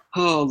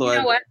 Oh, Lord.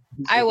 You know what?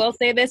 I will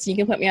say this. You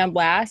can put me on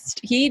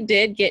blast. He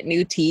did get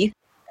new teeth.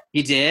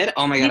 He did?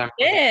 Oh my God.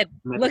 He did.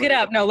 Look it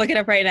up. No, look it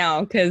up right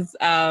now. Because he's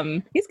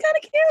kind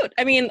of cute.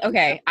 I mean,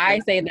 okay. I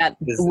say that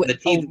the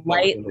teeth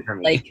light,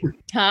 like,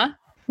 huh?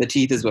 The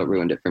teeth is what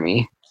ruined it for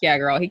me. Yeah,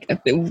 girl.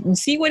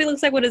 See what he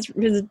looks like with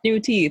his new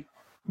teeth.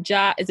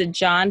 Is it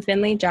John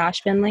Finley?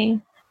 Josh Finley?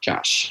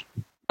 Josh.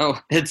 Oh,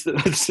 it's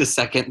the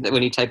second that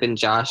when you type in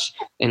Josh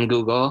in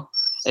Google,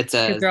 it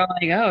says, girl,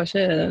 like, oh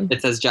shit.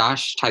 It says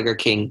Josh Tiger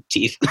King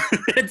teeth.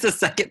 It's the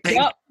second thing.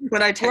 Yep.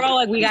 When I we're all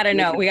like, we gotta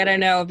know. We gotta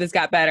know if this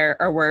got better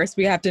or worse.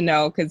 We have to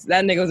know because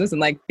that nigga was missing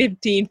like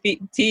 15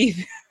 feet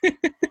teeth.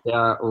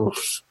 Yeah,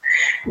 oof.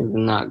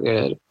 Not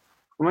good.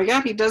 Oh my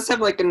God, he does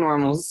have like a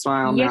normal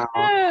smile now.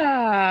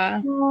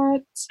 Yeah.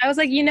 What? I was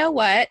like, you know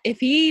what?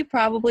 If he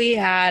probably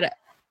had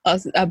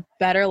a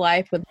better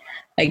life with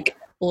like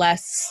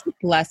less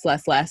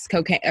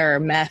cocaine or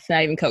meth,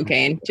 not even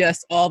cocaine,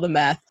 just all the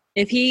meth.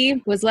 If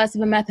he was less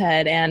of a meth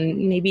head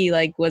and maybe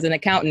like was an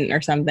accountant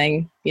or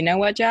something, you know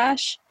what,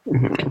 Josh?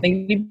 I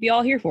think you'd be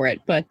all here for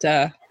it. But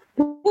yeah,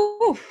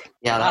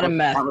 a lot of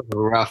meth.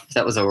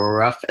 That was a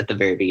rough at the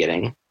very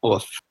beginning.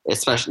 Oof.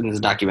 Especially in this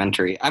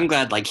documentary. I'm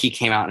glad like he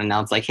came out and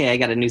announced like, hey, I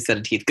got a new set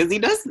of teeth, because he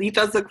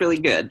does look really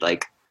good.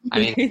 Like, I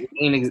mean,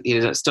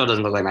 he still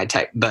doesn't look like my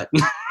type, but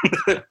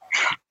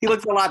he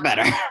looks a lot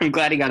better. I'm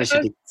glad he got a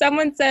shit.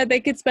 Someone said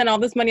they could spend all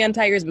this money on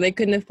tigers, but they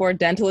couldn't afford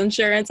dental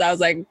insurance. I was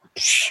like,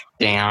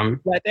 damn.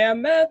 What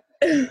damn meth?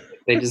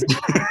 They just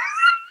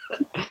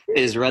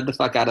read the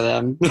fuck out of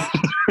them.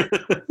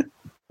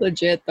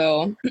 Legit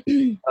though.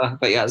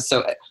 But yeah,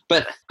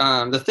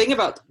 the thing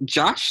about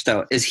Josh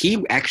though is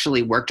he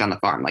actually worked on the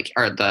farm, like,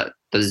 or the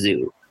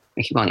zoo.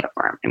 I keep calling it a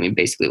farm. I mean,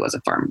 basically it was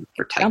a farm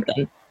for tigers.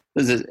 Something. It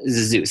was a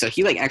zoo. So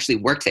he like actually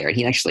worked there and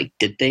he actually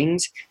did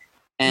things.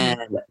 And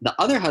the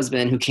other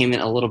husband who came in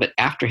a little bit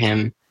after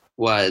him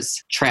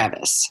was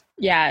Travis.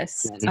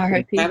 Yes.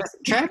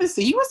 Travis,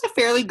 he was a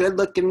fairly good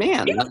looking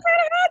man. He was kind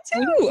of hot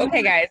too.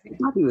 Okay, guys.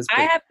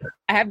 I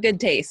have good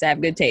taste.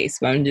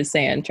 But I'm just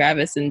saying,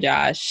 Travis and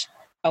Josh,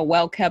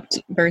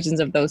 well-kept versions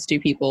of those two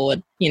people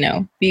would,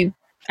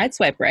 I'd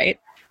swipe right.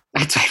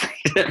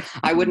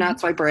 I would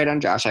not swipe right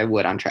on Josh. I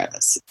would on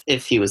Travis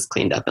if he was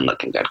cleaned up and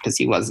looking good, because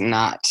he was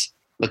not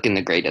looking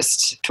the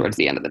greatest towards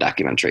the end of the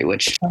documentary,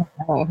 which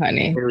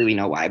honey, clearly we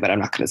know why, but I'm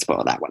not going to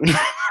spoil that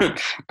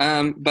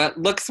one. But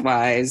looks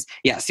wise,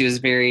 yes, he was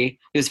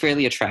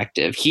fairly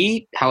attractive.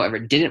 He, however,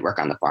 didn't work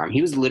on the farm.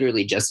 He was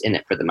literally just in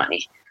it for the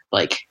money.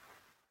 Like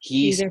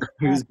he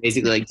was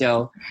basically like,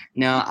 Joe,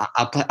 no,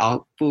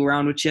 I'll fool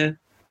around with you.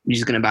 You're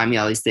just going to buy me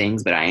all these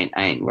things, but I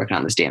ain't working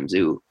on this damn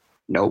zoo.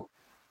 Nope.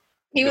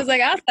 He was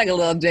like, I'll suck a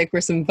little dick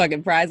for some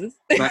fucking prizes.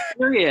 But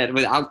period.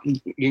 You're going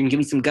to give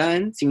me some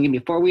guns? You're going to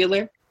give me a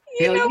 4-wheeler?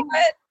 You know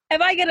what?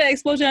 If I get an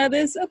explosion out of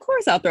this, of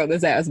course I'll throw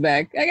this ass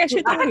back. I got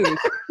shit to lose.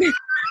 A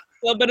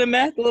little bit of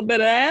meth, a little bit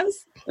of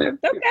ass.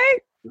 Okay.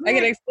 I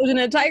get an explosion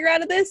and a tiger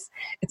out of this.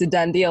 It's a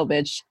done deal,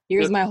 bitch.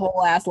 Here's my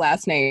whole ass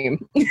last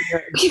name.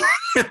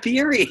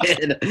 Period.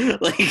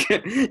 Like,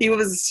 he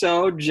was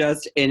so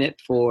just in it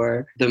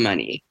for the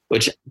money,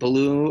 which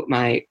blew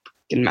my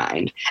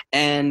mind.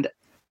 And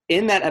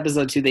in that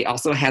episode too, they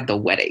also had the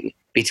wedding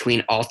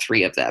between all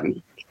 3 of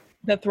them.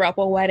 The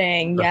throuple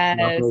wedding, yes.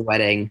 Throuple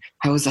wedding.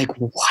 I was like,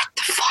 what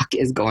the fuck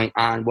is going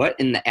on? What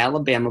in the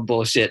Alabama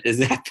bullshit is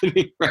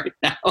happening right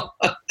now?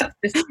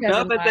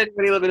 Not that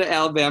anybody living in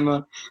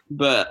Alabama,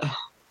 but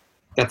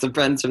got some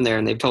friends from there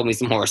and they've told me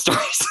some horror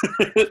stories.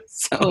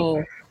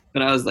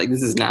 But I was like,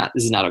 this is not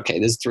okay.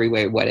 This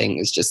 3-way wedding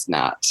is just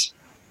not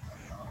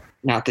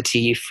the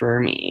tea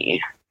for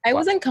me. I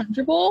was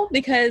uncomfortable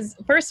because,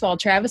 first of all,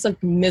 Travis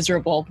looked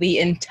miserable the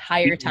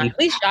entire time. At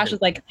least Josh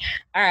was like,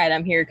 all right,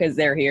 I'm here because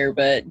they're here.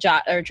 But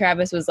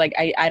Travis was like,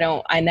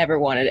 I never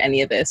wanted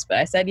any of this. But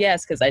I said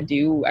yes because I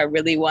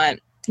really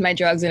want my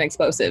drugs and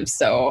explosives.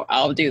 So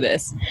I'll do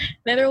this.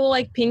 They had their little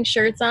like pink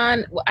shirts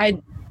on. I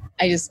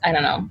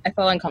don't know. I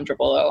felt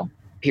uncomfortable though.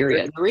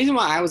 Period. The reason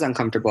why I was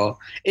uncomfortable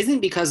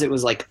isn't because it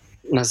was like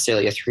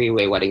necessarily a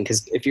three-way wedding.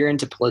 Because if you're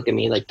into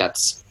polygamy, like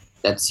that's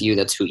you,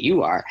 that's who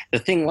you are. The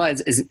thing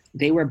is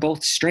they were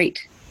both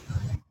straight.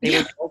 They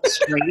were both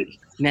straight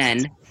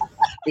men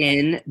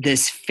in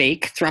this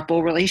fake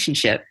throuple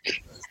relationship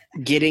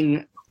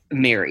getting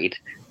married.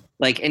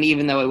 Like, and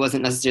even though it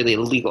wasn't necessarily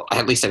illegal,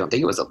 at least I don't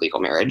think it was a legal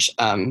marriage,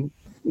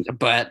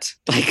 but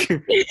like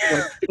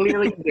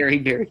clearly very,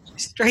 very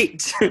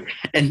straight.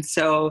 And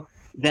so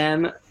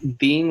them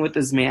being with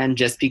this man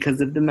just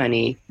because of the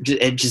money,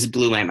 it just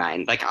blew my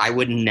mind. Like, I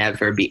would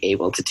never be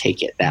able to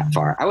take it that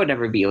far. I would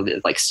never be able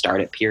to like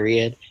start it,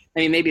 period.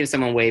 I mean, maybe if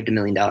someone waved $1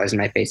 million in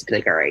my face, I'd be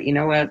like, all right, you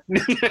know what?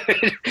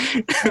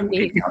 I'll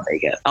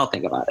take it. I'll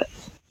think about it.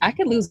 I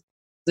could lose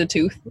a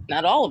tooth.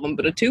 Not all of them,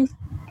 but a tooth.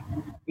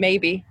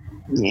 Maybe.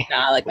 Yeah.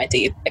 Nah, I like my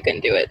teeth. I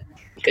couldn't do it.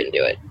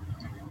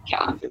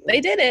 Yeah.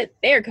 They did it.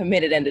 They are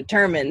committed and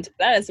determined.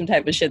 That is some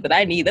type of shit that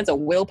I need. That's a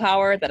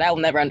willpower that I will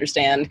never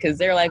understand because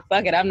they're like,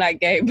 fuck it, I'm not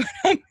gay, but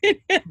I'm in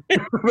it.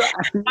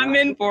 I'm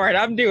in for it.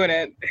 I'm doing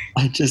it.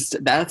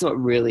 That's what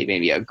really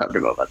made me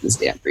uncomfortable about this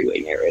damn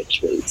three-way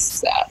marriage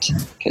was that,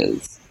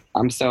 because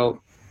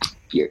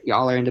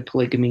y'all are into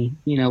polygamy.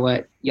 You know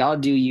what? Y'all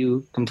do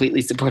you.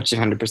 Completely support you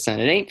 100%.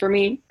 It ain't for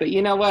me, but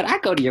you know what? I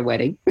go to your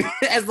wedding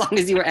as long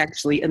as you were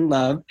actually in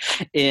love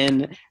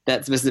in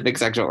that specific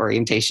sexual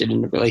orientation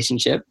in the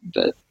relationship.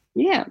 But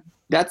yeah,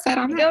 that's that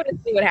on that. Go to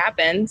see what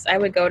happens. I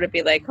would go to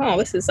be like, oh,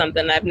 this is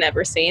something I've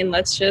never seen.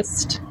 Let's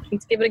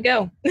give it a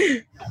go.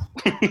 It's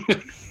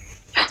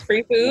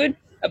free food,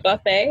 a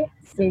buffet,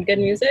 some good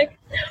music.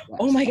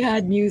 Oh my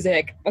God,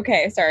 music.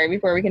 Okay, sorry,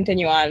 before we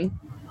continue on.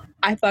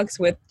 I fucks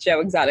with Joe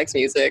Exotic's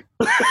music.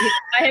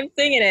 I am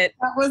singing it.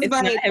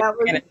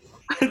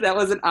 That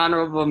was an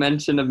honorable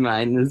mention of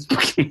mine. Was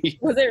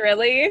it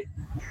really?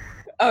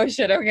 Oh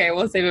shit, okay,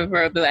 we'll save it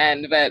for the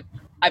end, but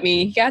I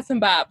mean, he got some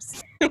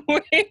bops.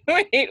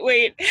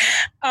 wait.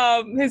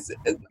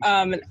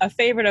 A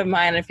favorite of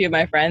mine and a few of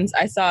my friends,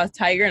 I saw a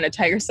tiger and a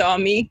tiger saw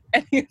me.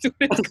 I think that's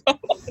what it's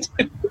called.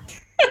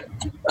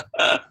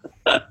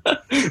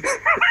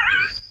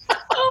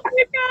 Oh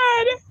my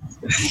God.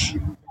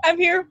 I'm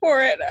here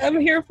for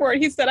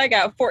it. He said I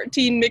got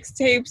 14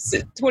 mixtapes,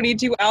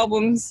 22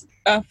 albums,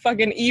 a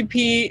fucking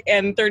EP,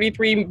 and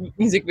 33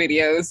 music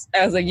videos.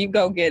 I was like, you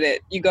go get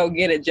it. You go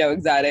get it, Joe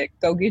Exotic.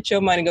 Go get your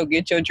money. Go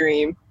get your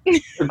dream.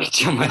 Go get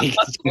your money.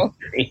 Get your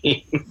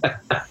dream.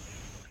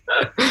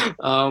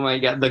 Oh my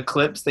God. The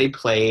clips they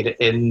played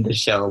in the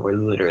show were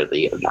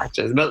literally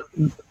obnoxious. But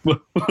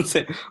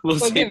we'll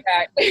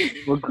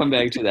come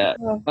back to that.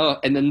 Oh,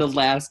 and then the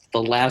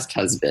last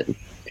husband.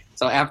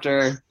 So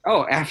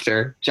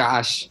after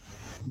Josh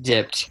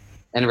dipped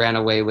and ran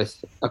away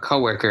with a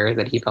coworker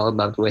that he fell in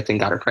love with and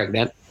got her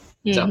pregnant.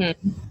 So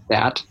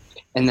that.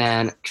 And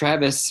then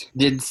Travis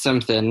did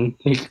something.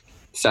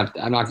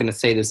 I'm not going to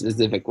say the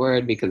specific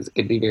word because it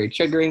could be very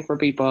triggering for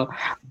people,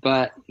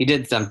 but he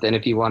did something.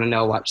 If you want to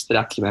know, watch the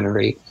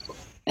documentary.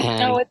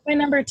 And it's my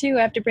number 2.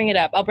 I have to bring it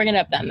up. I'll bring it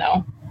up then,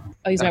 though.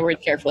 I'll use my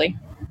words carefully.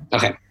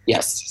 Okay.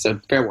 Yes. So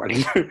fair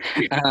warning.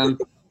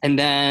 And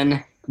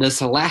then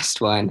this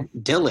last one,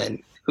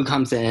 Dylan, who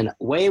comes in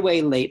way,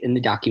 way late in the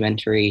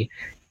documentary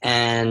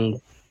and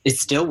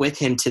is still with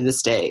him to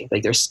this day.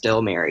 Like, they're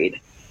still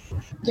married.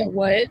 Yeah,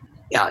 what?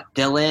 Yeah,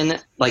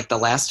 Dylan, like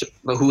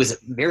who was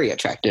very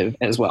attractive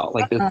as well.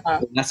 Like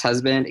the last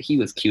husband, he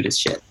was cute as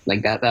shit.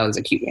 Like that was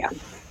a cute man.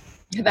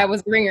 That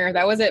was Ringer.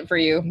 That was it for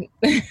you.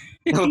 Yeah,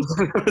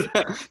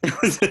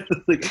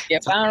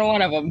 found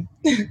one of them.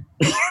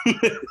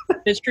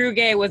 The true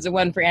gay was the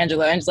one for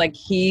Angelo, and it's like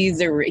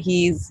he's yeah,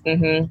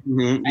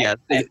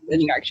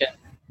 attraction.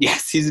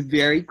 Yes, he's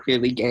very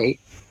clearly gay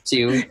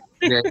too.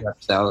 Very much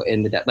so.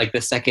 In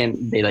the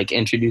second they like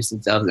introduced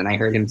themselves, and I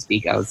heard him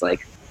speak, I was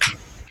like,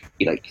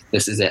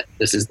 this is it.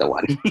 This is the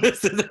one. He's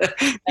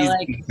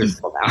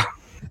beautiful now.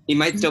 He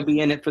might still be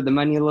in it for the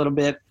money a little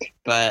bit,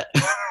 but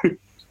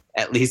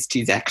at least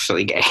he's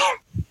actually gay.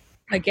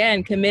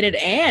 Again, committed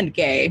and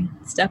gay.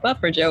 Step up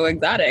for Joe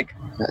Exotic.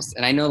 Yes,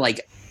 and I know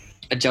like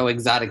Joe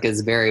Exotic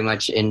is very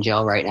much in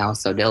jail right now.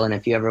 So Dylan,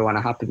 if you ever want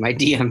to hop in my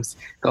DMs,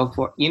 go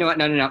for it. You know what?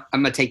 No.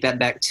 I'm gonna take that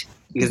back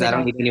because I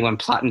don't need anyone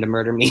plotting to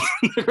murder me.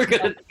 We're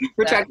gonna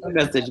retract the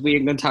message. We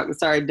ain't gonna talk.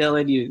 Sorry,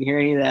 Dylan, you didn't hear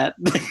any of that.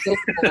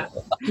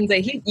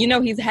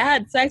 He's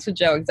had sex with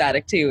Joe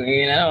Exotic too. I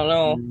mean, I don't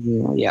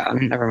know. Yeah,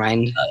 never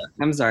mind.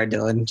 I'm sorry,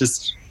 Dylan.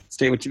 Just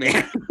stay with your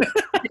man.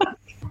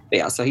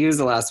 Yeah, so he was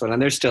the last one,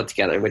 and they're still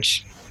together,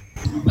 which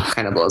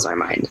kind of blows my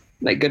mind.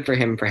 Like, good for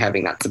him for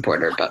having that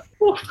supporter, but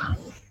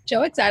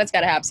Joe Exotic's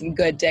got to have some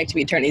good dick to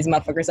be turning these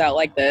motherfuckers out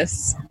like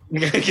this.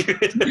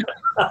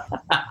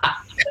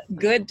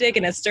 Good dick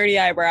and a sturdy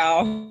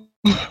eyebrow.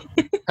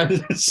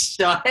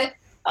 Shut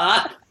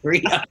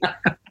Rhea.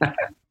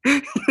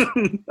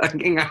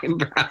 Fucking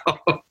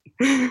eyebrow.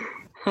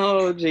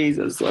 Oh,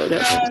 Jesus.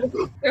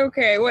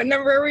 Okay, what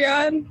number are we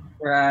on?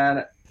 We're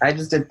at, I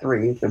just did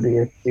 3, so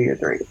do your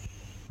 3.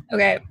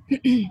 Okay.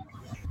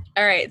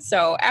 All right,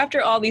 so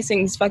after all these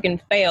things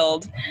fucking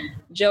failed,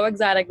 Joe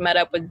Exotic met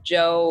up with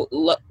Jeff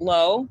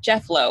Lowe.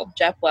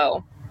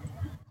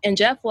 And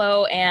Jeff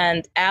Lowe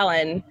and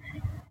Alan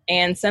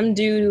and some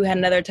dude who had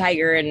another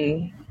tiger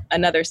in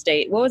another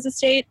state. What was the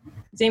state?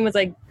 His name was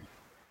like...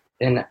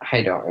 And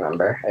I don't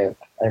remember. I have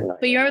no idea.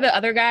 But you remember the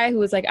other guy who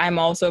was like, I'm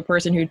also a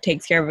person who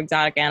takes care of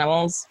exotic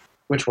animals?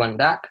 Which one,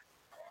 Doc?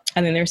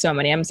 I mean, there's so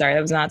many. I'm sorry,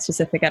 that was not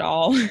specific at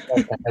all.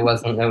 Okay, it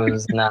was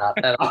not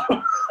at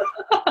all.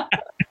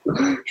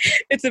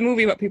 It's a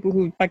movie about people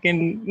who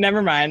fucking...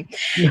 Never mind.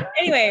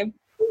 Anyway,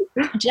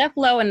 Jeff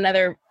Lowe and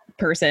another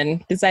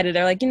person decided,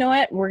 they're like, you know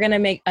what? We're going to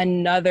make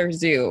another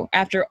zoo.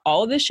 After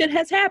all this shit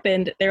has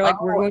happened, they're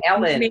like, we're going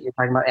Alan. to make... You're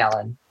talking about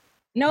Alan.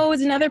 No, it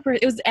was another person.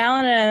 It was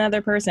Alan and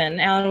another person.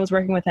 Alan was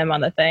working with him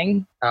on the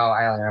thing. Oh,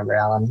 I only remember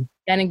Alan.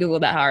 I didn't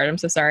Google that hard. I'm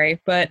so sorry.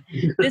 But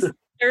this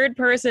third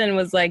person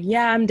was like,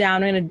 yeah, I'm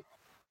down. I'm going to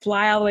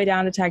fly all the way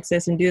down to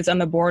Texas and do this on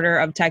the border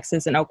of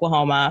Texas and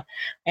Oklahoma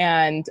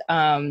and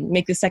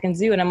make the second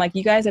zoo. And I'm like,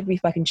 you guys have to be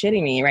fucking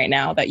shitting me right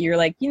now that you're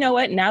like, you know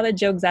what? Now that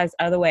Joe Exotic's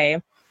out of the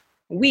way,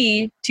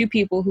 we, two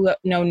people who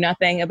know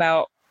nothing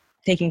about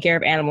taking care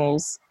of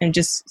animals and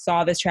just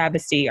saw this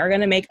travesty, are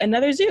going to make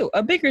another zoo,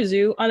 a bigger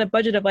zoo on a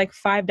budget of like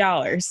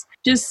 $5.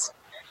 Just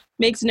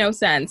makes no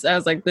sense. I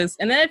was like this,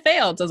 and then it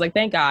failed. So I was like,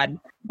 thank God.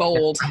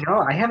 Bold. No,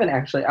 I haven't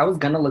actually. I was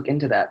going to look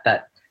into that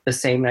the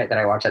same night that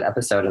I watched that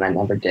episode, and I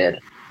never did.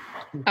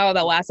 Oh,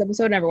 the last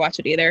episode? Never watched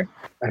it either.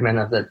 I mean,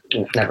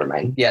 never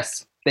mind.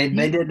 Yes, they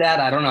did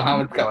that. I don't know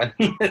how it's going.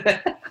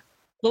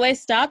 Well, they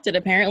stopped it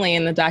apparently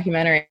in the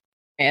documentary.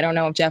 I don't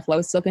know if Jeff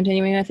Lowe's still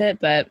continuing with it,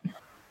 but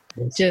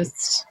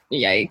just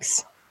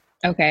yikes.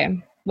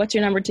 Okay, what's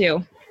your number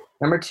 2?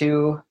 Number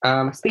 2,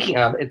 speaking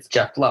of, it's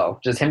Jeff Lowe,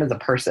 just him as a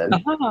person.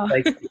 Uh-huh.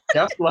 Like,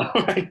 Jeff Lowe,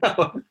 I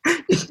know.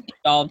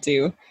 All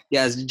 2.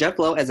 Yes, Jeff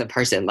Lowe as a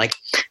person. Like,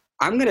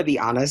 I'm going to be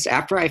honest,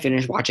 after I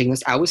finished watching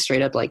this, I was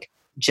straight up like,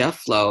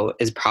 Jeff Lowe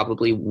is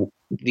probably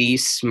the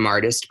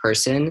smartest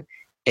person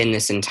in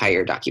this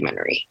entire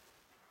documentary.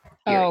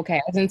 Oh, okay.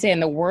 I was going to say in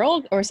the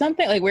world or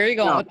something. Like, where are you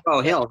going? No,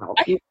 oh, hell no.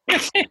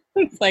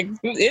 It's like,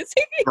 is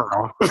he?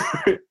 Girl.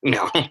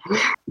 No.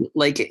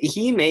 Like,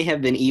 he may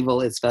have been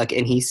evil as fuck,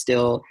 and he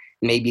still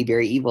may be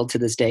very evil to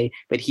this day,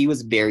 but he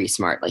was very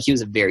smart. Like, he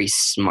was a very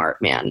smart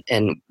man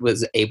and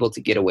was able to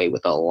get away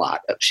with a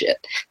lot of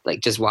shit. Like,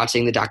 just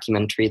watching the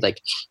documentary,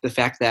 like, the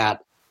fact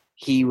that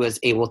he was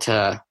able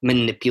to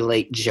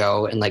manipulate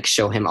Joe and, like,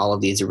 show him all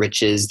of these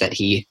riches that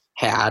he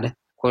had,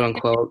 quote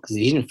unquote, because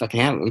he didn't fucking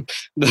have them,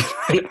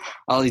 but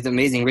all these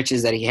amazing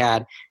riches that he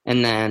had,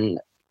 and then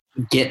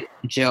get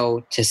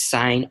Joe to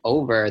sign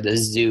over the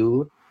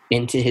zoo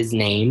into his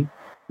name.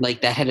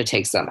 Like, that had to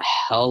take some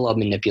hell of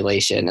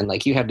manipulation, and,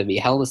 like, you had to be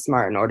hella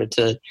smart in order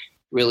to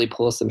really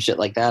pull some shit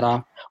like that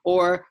off.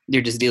 Or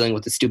you're just dealing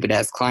with a stupid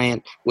ass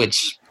client,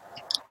 which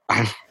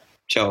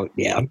Joe,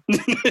 yeah.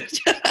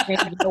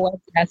 Joe was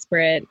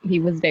desperate. He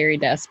was very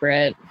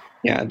desperate.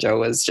 Yeah, Joe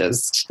was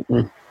just...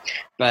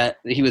 But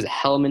he was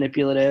hell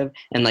manipulative,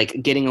 and,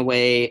 like, getting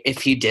away,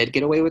 if he did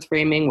get away with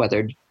framing,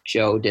 whether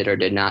Joe did or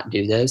did not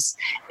do this,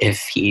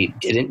 if he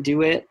didn't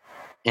do it,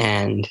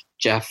 and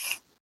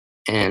Jeff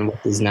and with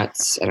his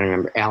nuts, I don't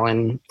remember,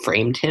 Alan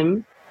framed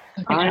him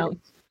on it,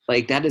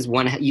 like, that is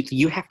one,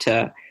 you have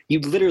to, you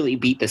literally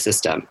beat the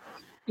system.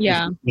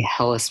 Yeah. You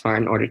hella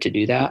smart in order to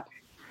do that.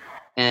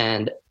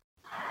 And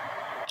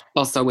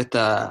also with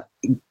the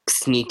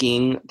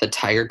sneaking the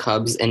tiger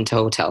cubs into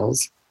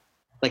hotels.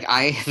 Like,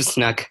 I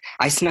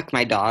snuck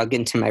my dog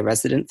into my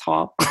residence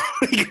hall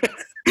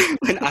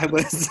when I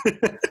was,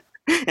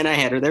 and I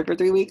had her there for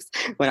 3 weeks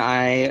when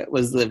I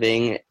was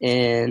living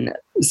in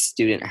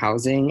student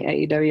housing at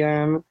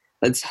UWM.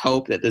 Let's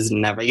hope that this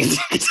never gets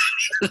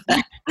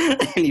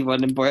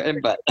anyone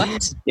important, but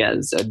yeah,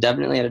 so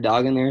definitely had a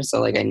dog in there. So,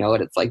 like, I know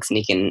what it's like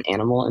sneaking an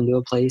animal into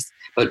a place,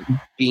 but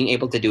being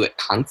able to do it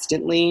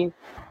constantly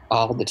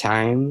all the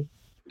time,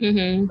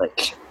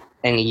 like,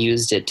 and he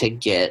used it to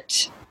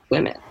get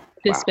women.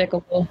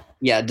 Despicable. Wow.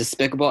 Yeah,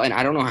 despicable. And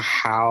I don't know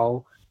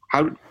how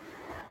do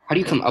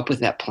you come up with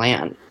that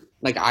plan?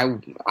 Like,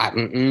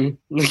 like,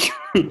 this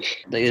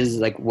is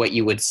like what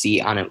you would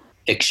see on a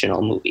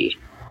fictional movie.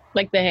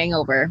 Like The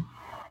Hangover.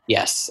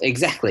 Yes,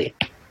 exactly.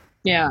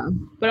 Yeah.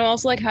 But I'm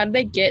also like, how did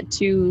they get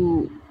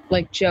to,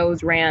 like,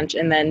 Joe's ranch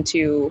and then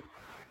to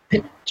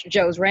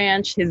Joe's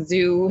ranch, his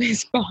zoo,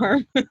 his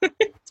farm, his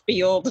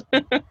field?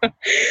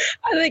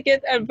 How'd they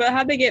get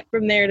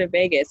from there to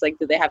Vegas? Like,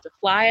 did they have to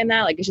fly in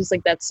that? Like, it's just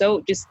like, that's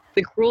so, just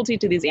the cruelty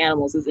to these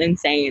animals is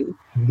insane.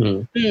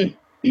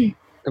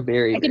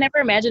 Very. I can never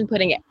imagine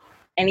putting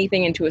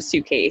anything into a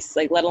suitcase,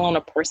 like, let alone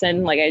a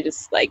person. Like, I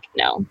just, like,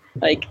 no.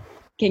 Like,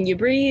 can you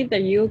breathe? Are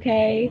you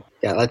okay?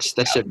 Yeah, that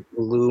shit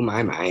blew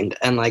my mind.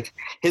 And, like,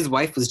 his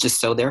wife was just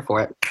so there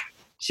for it.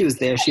 She was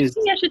there. She had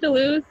shit to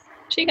lose.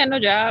 She got no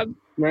job.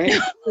 Right?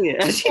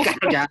 Yeah, she got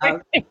a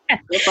job.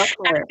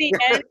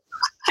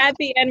 At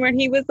the end when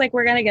he was like,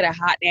 we're gonna get a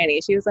hot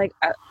nanny, she was like,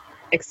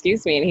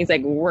 excuse me, and he's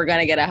like, we're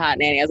gonna get a hot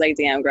nanny. I was like,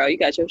 damn girl, you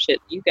got your shit,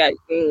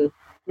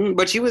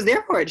 But she was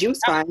there for it. She was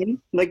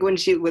fine. Like when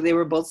they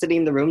were both sitting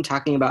in the room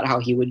talking about how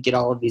he would get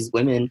all of these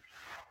women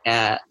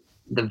at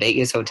the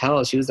Vegas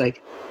hotel, she was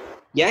like,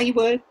 yeah, he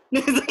would.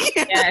 Like,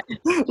 yeah.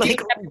 Like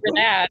for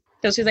that.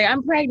 So she's like,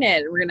 I'm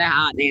pregnant. We're gonna have a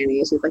hot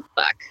nanny. She's like,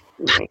 fuck.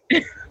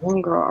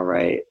 One girl, all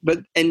right.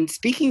 And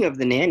speaking of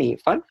the nanny,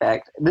 fun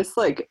fact, this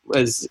like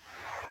was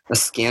a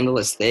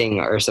scandalous thing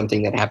or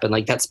something that happened.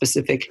 Like that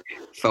specific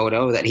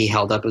photo that he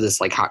held up of this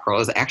like hot girl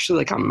is actually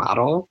like a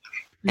model.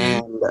 Mm-hmm.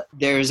 And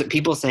there's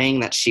people saying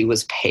that she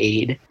was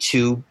paid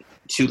to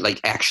like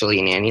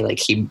actually nanny, like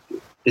he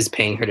is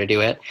paying her to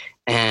do it.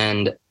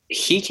 And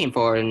he came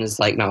forward and was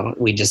like, no,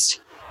 we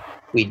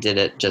did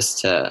it just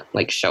to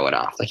like show it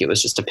off. Like it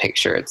was just a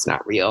picture. It's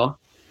not real.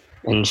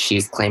 And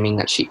she's claiming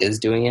that she is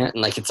doing it.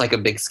 And like, it's like a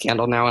big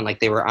scandal now. And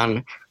like they were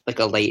on like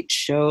a late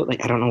show.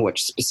 Like, I don't know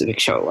which specific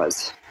show it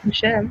was.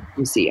 Sure. Let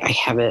me see. I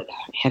had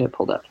it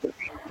pulled up.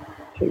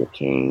 Sugar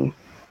King.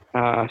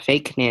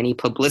 Fake nanny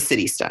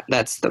publicity stunt.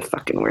 That's the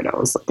fucking word I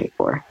was looking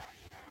for.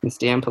 This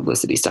damn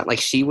publicity stunt.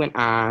 Like she went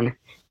on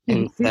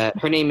and said,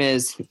 her name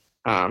is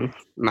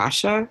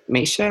Masha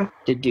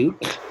Duke.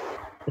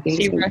 I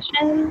think she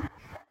Russian?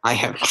 I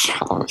have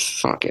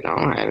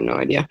no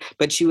idea.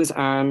 But she was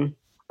on,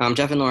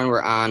 Jeff and Lauren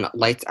were on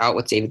Lights Out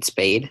with David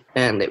Spade,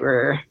 and they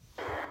were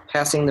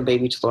passing the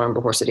baby to Lauren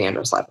before sitting on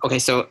Jeff's lap. Okay,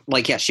 so,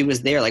 like, yeah, she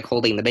was there, like,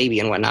 holding the baby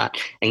and whatnot,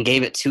 and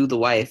gave it to the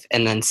wife,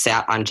 and then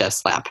sat on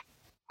Jeff's lap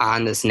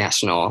on this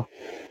national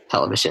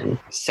television.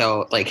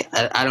 So, like,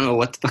 I don't know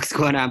what the fuck's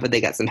going on, but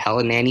they got some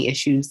hella nanny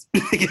issues.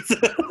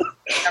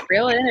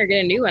 Reel it in or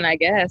get a new one, I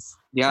guess.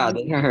 Yeah,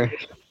 they are.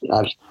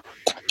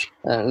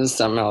 This is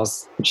something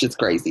else, which is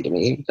crazy to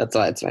me. That's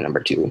why it's my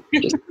number 2.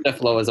 Just the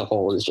flow as a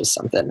whole is just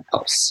something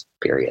else,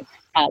 period.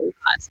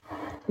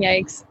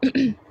 Yikes.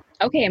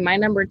 Okay, my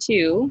number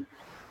 2.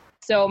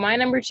 So my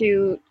number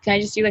 2, can I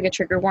just do like a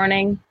trigger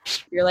warning?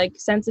 You're like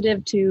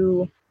sensitive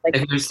to like...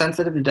 If you're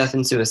sensitive to death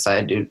and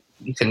suicide, dude,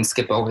 you can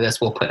skip over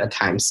this. We'll put a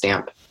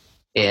timestamp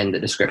in the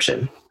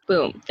description.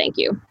 Boom. Thank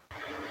you.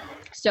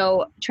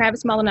 So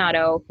Travis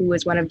Maldonado, who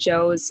was one of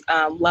Joe's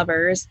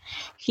lovers,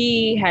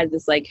 he had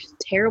this like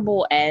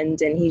terrible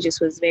end, and he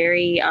just was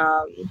very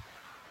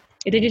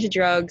addicted to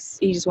drugs.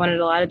 He just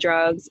wanted a lot of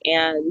drugs.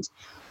 And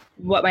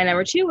what my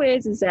number 2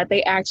 is that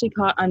they actually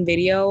caught on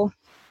video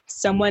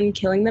someone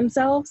killing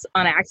themselves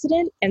on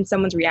accident and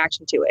someone's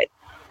reaction to it,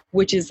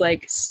 which is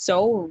like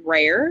so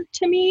rare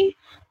to me.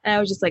 And I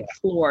was just like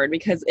floored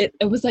because it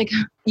was like,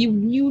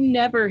 you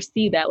never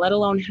see that, let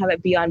alone have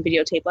it be on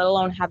videotape, let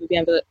alone have it be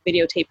on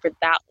videotape for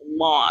that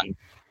long.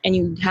 And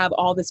you have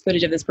all this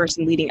footage of this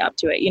person leading up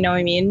to it. You know what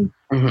I mean?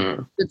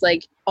 Mm-hmm. It's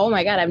like, oh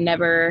my God,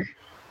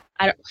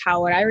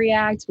 how would I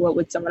react? What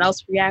would someone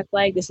else react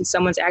like? This is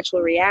someone's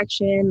actual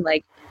reaction.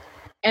 Like,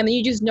 and then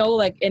you just know,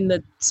 like, in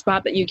the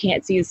spot that you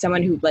can't see is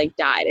someone who like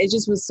died. It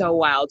just was so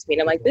wild to me.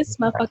 And I'm like, this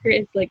motherfucker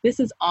is like, this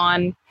is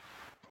on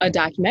a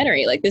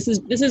documentary. Like this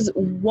isn't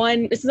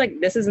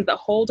the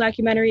whole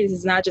documentary. This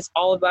is not just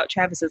all about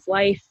Travis's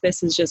life.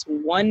 This is just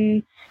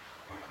one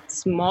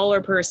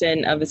smaller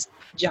person of this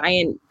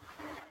giant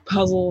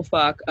puzzle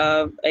fuck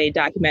of a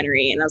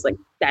documentary. And I was like,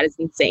 that is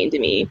insane to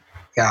me.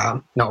 Yeah,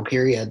 no,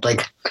 period.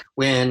 Like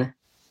when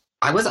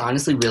I was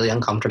honestly really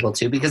uncomfortable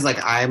too, because like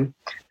I'm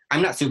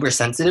not super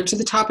sensitive to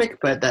the topic,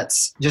 but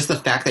that's just the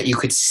fact that you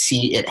could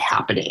see it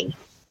happening.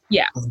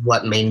 Yeah.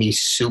 What made me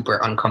super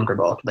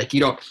uncomfortable. Like, you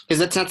don't, because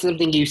that's not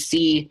something you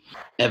see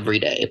every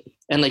day.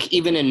 And like,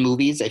 even in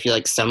movies, I feel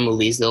like some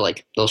movies,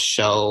 they'll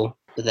show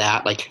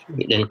that, like,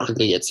 and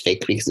clearly it's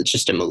fake because it's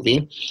just a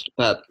movie.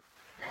 But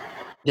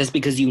just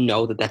because you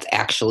know that that's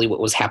actually what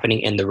was happening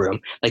in the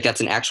room. Like,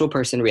 that's an actual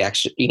person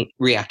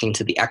reacting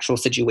to the actual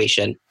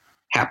situation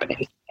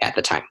happening at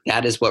the time.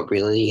 That is what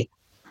really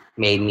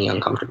made me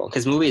uncomfortable.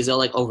 Because movies, they'll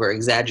like over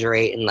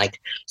exaggerate and like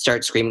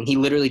start screaming. He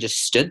literally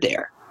just stood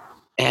there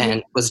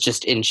and was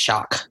just in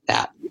shock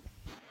that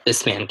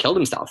this man killed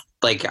himself.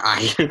 Like,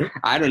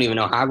 I don't even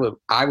know how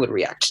I would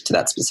react to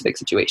that specific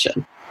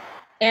situation.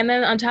 And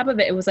then on top of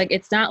it, it was like,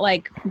 it's not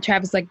like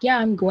Travis like, yeah,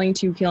 I'm going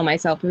to kill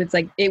myself. It's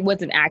like, it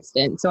was an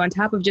accident. So on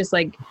top of just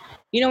like,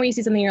 you know, when you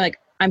see something, you're like,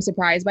 I'm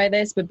surprised by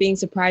this, but being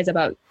surprised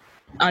about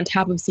on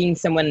top of seeing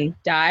someone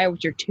die,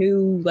 which are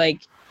two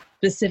like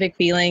specific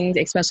feelings,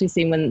 especially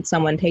seeing when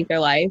someone take their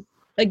life,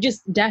 like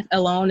just death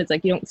alone. It's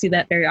like, you don't see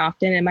that very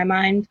often in my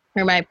mind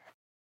or my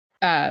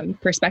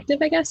perspective,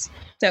 I guess.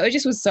 So it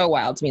just was so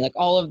wild to me. Like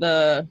all of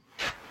the,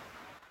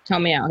 tell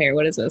me out here.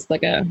 What is this?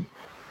 Like I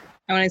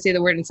want to say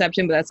the word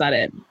inception, but that's not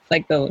it.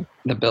 Like the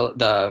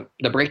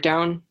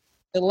breakdown,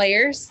 the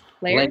layers.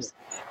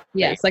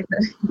 Yes. Like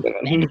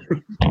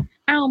the,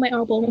 ow, my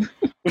elbow.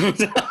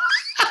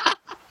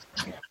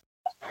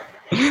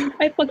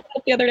 I fucked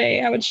up the other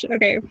day.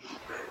 Okay.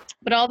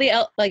 But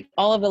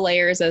all of the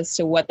layers as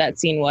to what that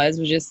scene was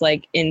just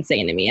like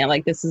insane to me. I'm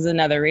like, this is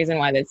another reason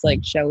why this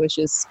like show is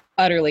just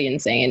utterly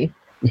insane.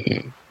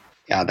 Mm-hmm.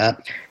 Yeah,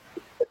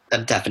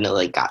 that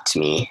definitely got to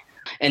me.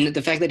 And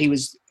the fact that he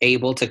was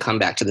able to come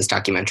back to this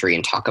documentary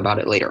and talk about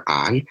it later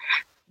on.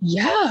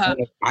 Yeah.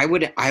 I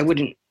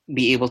wouldn't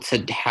be able to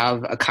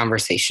have a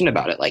conversation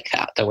about it like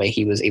that, the way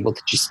he was able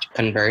to just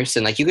converse.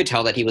 And like, you could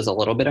tell that he was a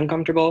little bit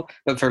uncomfortable,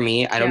 but for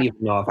me, I don't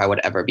even know if I would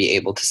ever be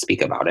able to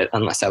speak about it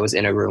unless I was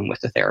in a room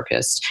with a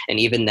therapist. And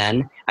even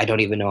then, I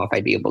don't even know if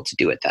I'd be able to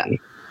do it then,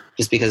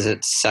 just because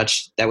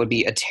that would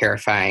be a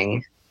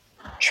terrifying,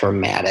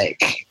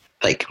 traumatic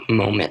like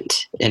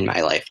moment in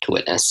my life to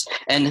witness.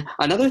 And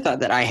another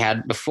thought that I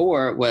had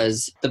before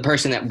was the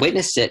person that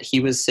witnessed it, he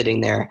was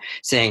sitting there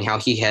saying how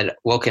he had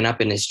woken up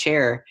in his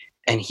chair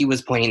and he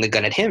was pointing the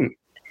gun at him.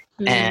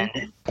 Mm-hmm.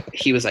 And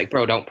he was like,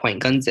 bro, don't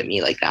point guns at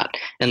me like that.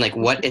 And like,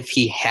 what if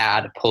he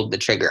had pulled the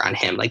trigger on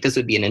him? Like, this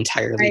would be an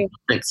entirely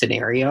different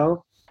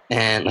scenario.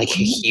 And like,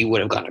 he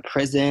would have gone to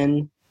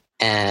prison.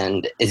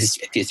 And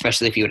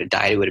especially if he would have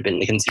died, it would have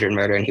been considered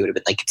murder. And he would have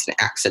been like, it's an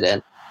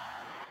accident.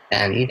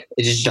 And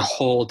it's just a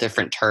whole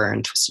different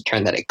twist and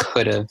turn that it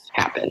could have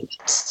happened.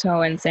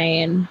 So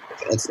insane.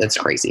 It's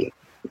crazy.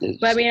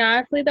 But I mean,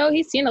 honestly, though,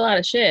 he's seen a lot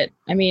of shit.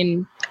 I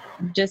mean,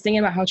 just thinking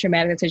about how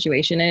traumatic the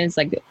situation is,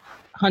 like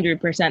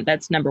 100%,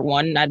 that's number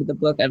one out of the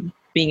book of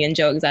being in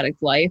Joe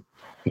Exotic's life.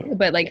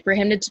 But like for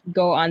him to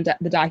go on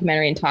the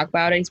documentary and talk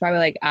about it, he's probably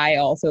like, I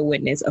also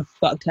witnessed a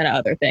fuck ton of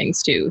other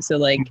things too. So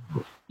like,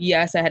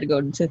 yes, I had to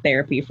go to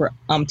therapy for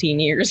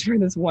umpteen years for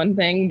this one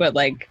thing, but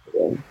like,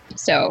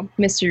 so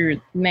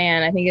Mr.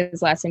 Man, I think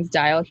his last name's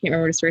Dial. I can't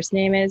remember what his first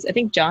name is. I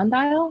think John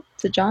Dial.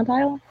 Is it John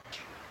Dial?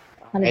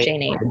 Not a J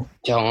name.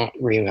 Don't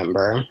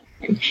remember.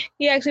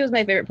 He actually was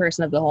my favorite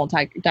person of the whole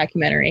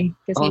documentary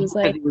because he was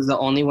like, he was the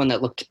only one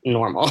that looked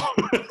normal.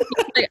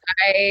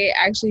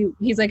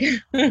 He's like,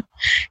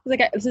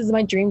 this is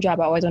my dream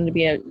job. I always wanted to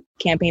be a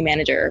campaign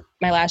manager.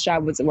 My last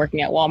job was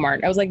working at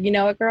Walmart. I was like, you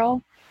know what,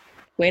 girl?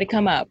 Way to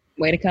come up.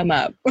 Way to come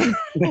up.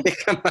 Way to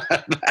come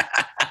up.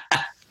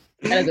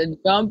 That is a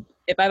jump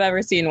if I've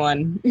ever seen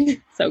one.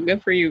 So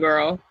good for you,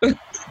 girl. Oh,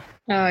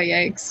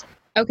 yikes.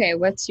 Okay,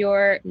 what's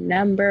your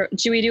number?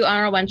 Should we do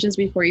honorable mentions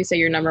before you say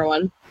your number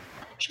one?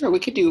 Sure, we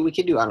could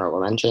do honorable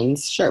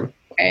mentions. Sure.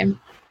 Okay.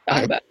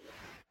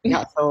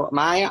 Yeah, so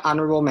my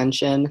honorable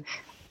mention,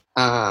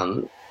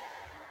 I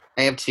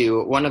have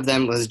two. One of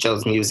them was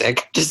Joe's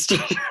music. Just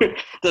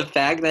the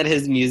fact that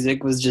his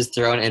music was just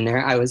thrown in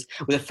there.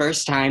 The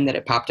first time that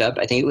it popped up,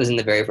 I think it was in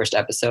the very first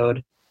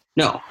episode.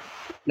 No,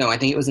 I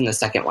think it was in the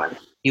second one.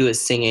 He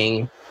was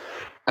singing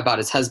about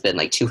his husband,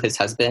 like to his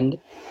husband.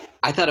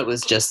 I thought it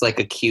was just like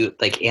a cute,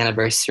 like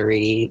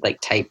anniversary, like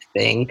type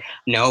thing.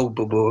 No,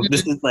 boo-boo.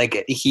 This is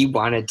like, he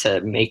wanted to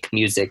make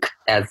music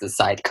as a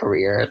side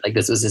career. Like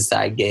this was his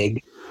side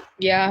gig.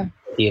 Yeah.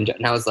 And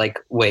I was like,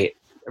 wait,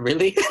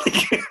 really?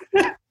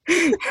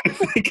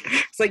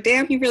 It's like,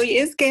 damn, he really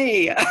is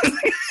gay.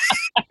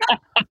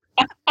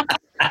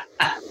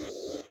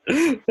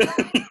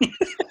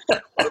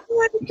 Oh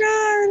my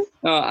God.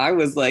 Oh, I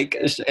was like,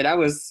 and I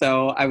was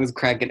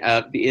cracking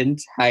up the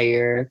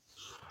entire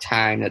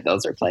time that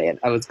those were playing.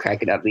 I was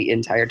cracking up the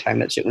entire time.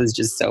 That shit was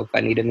just so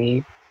funny to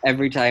me.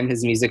 Every time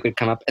his music would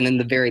come up. And then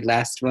the very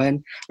last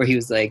one where he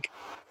was like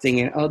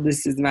singing, oh,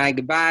 this is my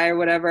goodbye or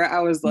whatever. I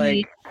was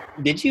like,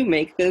 did you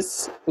make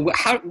this?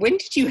 When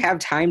did you have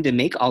time to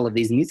make all of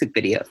these music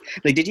videos?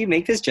 Like, did you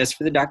make this just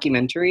for the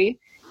documentary?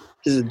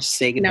 Just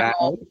say goodbye?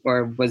 No.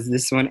 Or was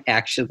this one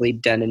actually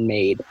done and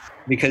made?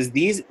 Because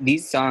these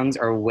songs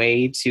are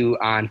way too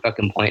on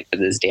fucking point for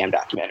this damn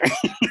documentary.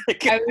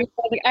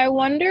 I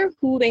wonder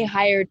who they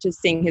hired to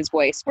sing his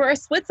voice. For a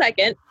split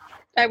second,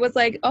 I was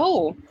like,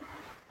 oh,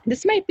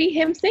 this might be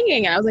him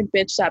singing. And I was like,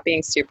 bitch, stop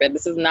being stupid.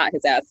 This is not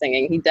his ass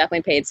singing. He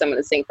definitely paid someone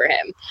to sing for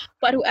him.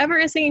 But whoever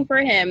is singing for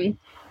him,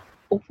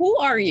 who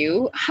are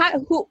you?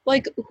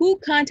 Who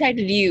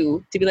contacted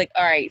you to be like,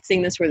 all right,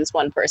 sing this for this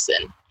one person?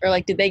 Or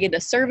like, did they get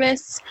a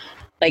service?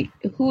 Like,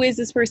 who is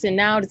this person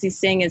now? Does he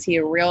sing? Is he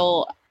a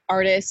real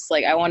artist?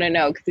 Like, I want to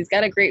know, because he's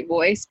got a great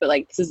voice, but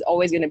like, this is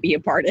always going to be a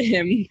part of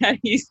him. That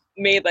he's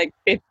made like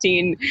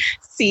 15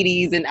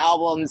 CDs and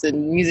albums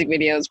and music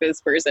videos for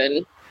this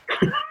person.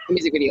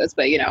 Music videos,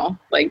 but you know,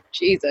 like,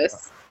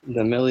 Jesus.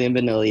 The Milli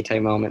Vanilli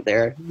type moment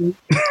there.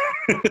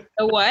 The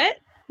what?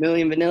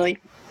 Milli Vanilli.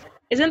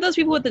 Isn't those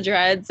people with the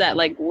dreads that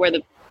like were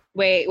the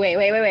wait,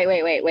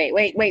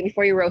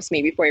 before you roast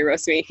me.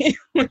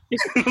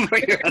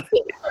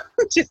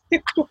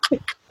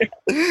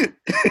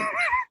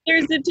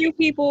 There's the two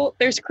people,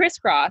 there's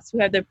Crisscross who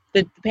have the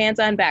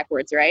pants on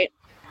backwards, right?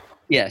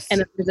 Yes.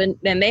 And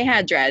then they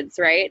had dreads,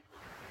 right?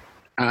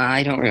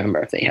 I don't remember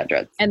if they had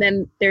dreads. And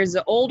then there's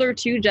the older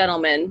two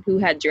gentlemen who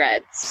had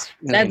dreads.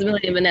 That's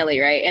Milli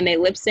Vanilli, right? And they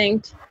lip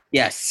synced.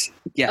 Yes.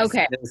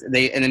 Okay. And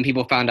then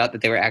people found out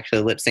that they were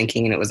actually lip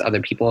syncing and it was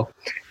other people.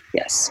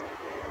 Yes.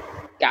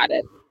 Got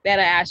it. That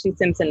Ashley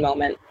Simpson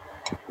moment.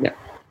 Yeah.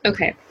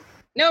 Okay.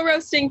 No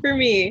roasting for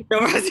me. No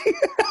roasting.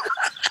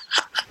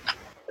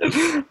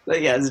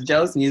 But yes,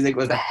 Joe's music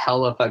was a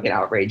hella fucking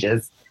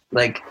outrageous.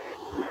 Like,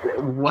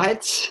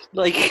 what?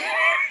 Like,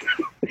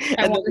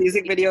 And the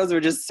music videos were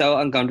just so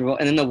uncomfortable.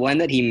 And then the one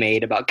that he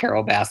made about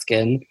Carole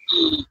Baskin.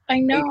 I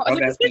know. I was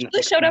like, this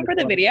bitch showed up for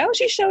the video.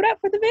 She showed up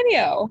for the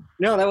video.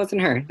 No, that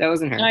wasn't her. That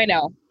wasn't her. I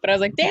know. But I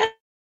was like, damn,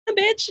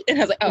 bitch.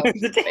 And I was like,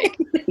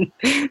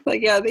 oh.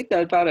 Like, yeah, they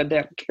found a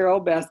damn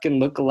Carole Baskin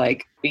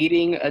look-alike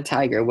feeding a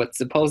tiger what's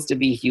supposed to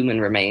be human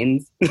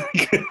remains.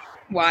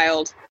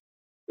 Wild.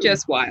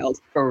 Just wild.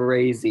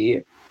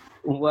 Crazy.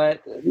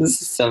 What?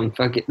 This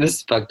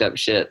is fucked up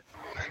shit.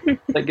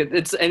 Like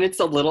it's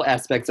the little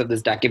aspects of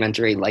this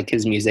documentary, like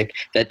his music,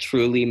 that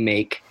truly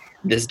make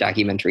this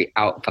documentary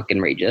out fucking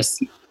outrageous.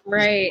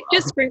 Right.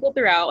 Just sprinkled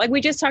throughout. Like, we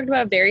just talked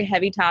about a very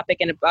heavy topic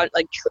and about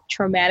like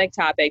traumatic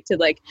topic to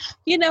like,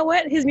 you know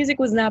what? His music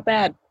was not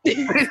bad.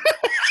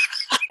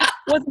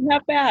 Wasn't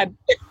that bad.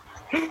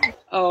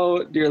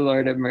 Oh, dear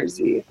Lord have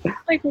mercy.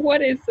 Like,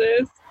 what is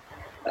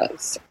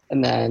this?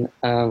 And then,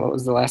 what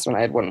was the last one?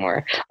 I had one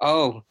more.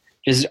 Oh,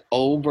 just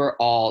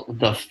overall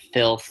the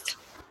filth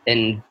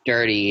and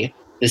dirty,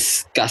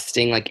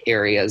 disgusting like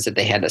areas that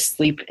they had to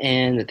sleep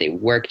in, that they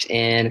worked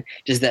in,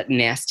 just that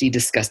nasty,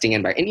 disgusting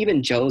environment. And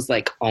even Joe's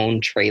like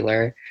own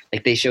trailer,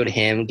 like they showed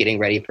him getting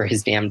ready for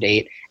his damn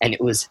date, and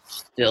it was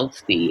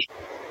filthy.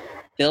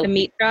 The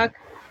meat truck.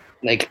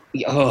 Like,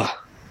 oh,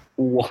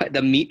 what?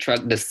 The meat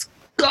truck,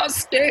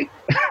 disgusting.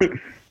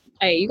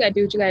 Hey, you gotta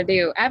do what you gotta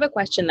do. I have a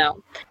question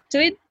though. So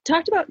we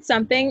talked about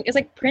something. It's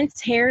like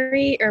Prince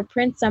Harry or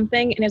Prince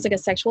something, and it was like a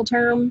sexual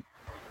term.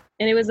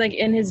 And it was like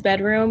in his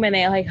bedroom, and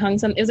they like hung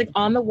some. It was like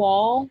on the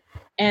wall,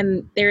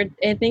 and I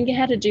think it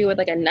had to do with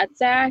like a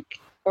nutsack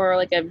or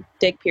like a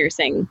dick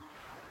piercing.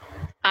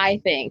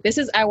 I think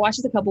I watched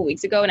this a couple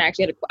weeks ago, and I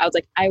actually I was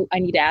like, I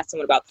need to ask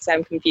someone about this.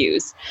 I'm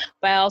confused,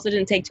 but I also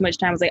didn't take too much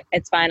time. I was like,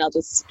 it's fine.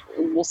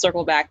 We'll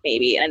circle back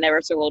maybe, and I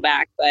never circled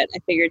back. But I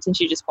figured since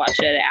you just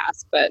watched it, I'd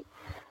ask. But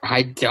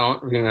I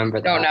don't remember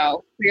that. Don't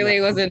know. Really,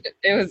 it wasn't.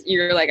 It was.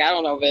 You're like, I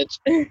don't know, bitch.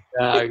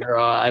 Yeah,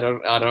 girl, I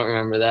don't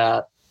remember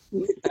that.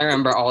 I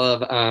remember all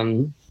of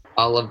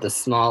the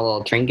small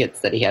little trinkets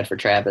that he had for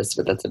Travis,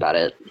 but that's about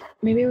it.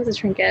 Maybe it was a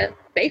trinket.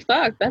 They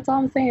fucked. That's all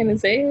I'm saying.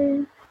 Is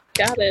they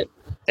got it.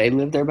 They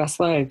lived their best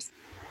lives.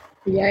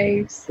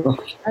 Yikes.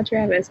 Not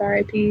Travis.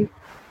 R.I.P.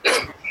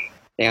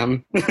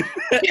 Damn.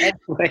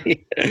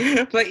 Anyway,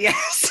 but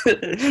yes,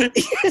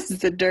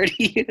 the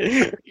dirty.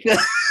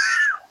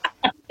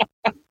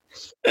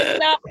 It's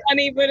not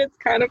funny, but it's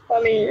kind of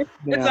funny.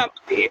 Yeah. It's not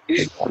funny.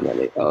 It's not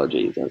funny. Oh,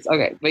 Jesus.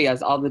 Okay, but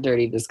yes, all the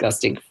dirty,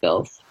 disgusting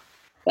filth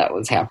that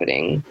was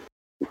happening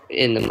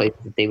in the place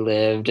that they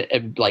lived.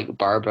 Like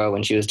Barbara,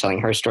 when she was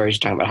telling her story, she was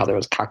talking about how there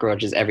was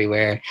cockroaches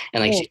everywhere,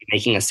 and like she'd be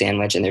making a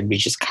sandwich, and there'd be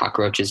just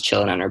cockroaches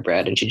chilling on her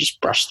bread, and she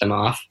just brushed them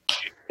off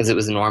because it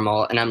was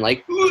normal. And I'm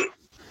like,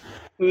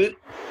 nope.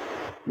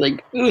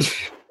 Like in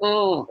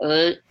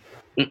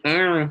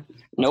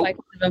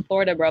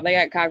Florida, bro, they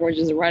got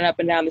cockroaches running up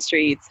and down the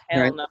streets.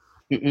 Hell right. No.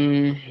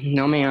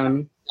 No,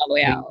 ma'am. All the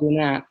way out. Doing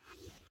that.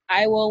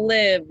 I will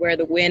live where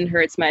the wind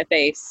hurts my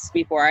face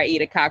before I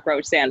eat a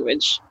cockroach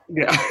sandwich.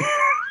 Yeah.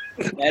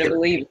 Better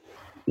believe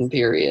it.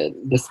 Period.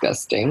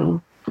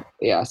 Disgusting.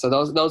 Yeah, so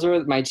those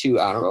were my two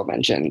honorable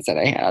mentions that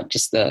I had.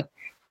 Just the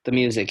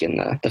music and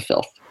the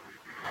filth.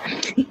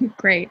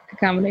 Great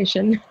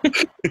combination.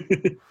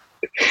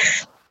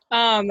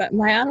 My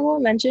honorable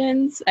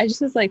mentions, I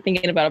just was like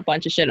thinking about a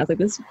bunch of shit, and I was like,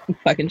 this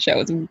fucking show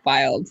is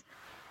wild.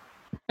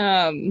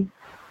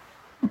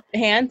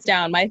 Hands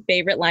down, my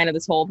favorite line of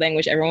this whole thing,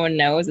 which everyone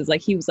knows, is like,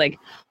 he was like,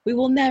 we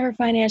will never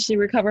financially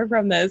recover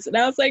from this. And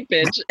I was like,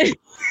 bitch.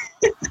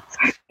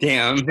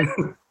 Damn.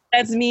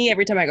 That's me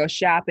every time I go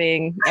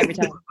shopping, every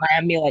time I buy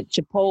a meal at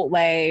Chipotle,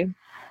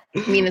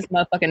 me in this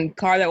motherfucking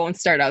car that won't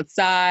start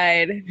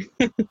outside.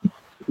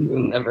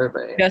 You'll never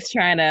pay. Just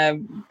trying to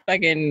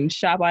fucking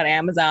shop on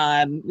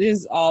Amazon.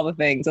 Just all the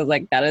things. I was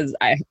like,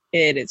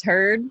 it is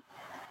heard.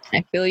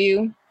 I feel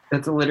you.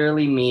 That's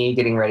literally me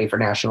getting ready for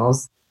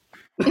nationals.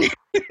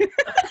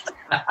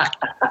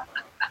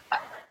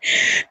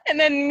 And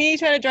then me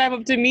trying to drive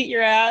up to meet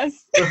your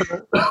ass.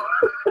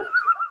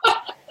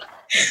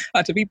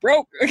 About to be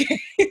broke. Okay.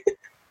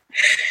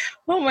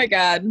 Oh my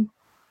God.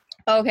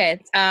 Okay.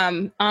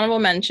 Honorable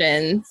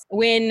mentions.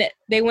 When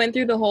they went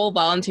through the whole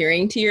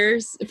volunteering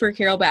tiers for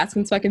Carole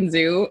Baskin's fucking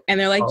zoo, and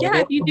they're like, yeah,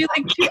 if you do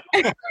like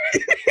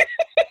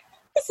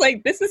it's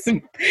like, this is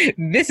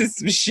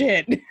some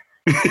shit.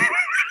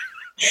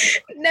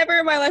 Never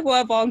in my life will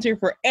I volunteer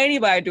for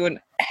anybody doing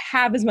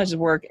half as much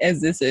work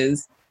as this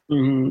is.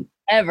 Mm-hmm.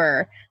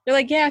 Ever. They're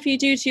like, yeah, if you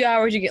do 2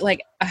 hours, you get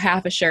like a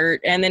half a shirt.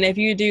 And then if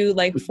you do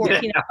like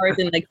 14 hours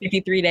in like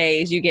 53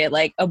 days, you get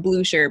like a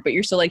blue shirt, but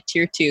you're still like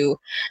tier 2.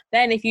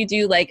 Then if you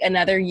do like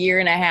another year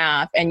and a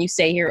half and you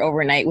stay here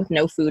overnight with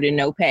no food and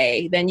no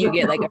pay, then you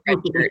get like a red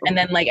shirt. And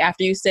then like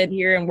after you sit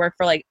here and work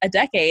for like a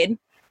decade,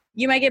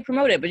 you might get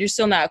promoted, but you're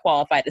still not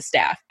qualified as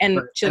staff, and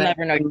she'll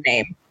never know your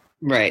name.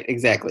 Right,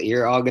 exactly.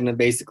 You're all going to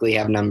basically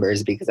have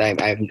numbers because I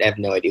have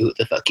no idea who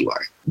the fuck you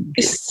are.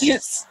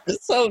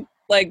 So,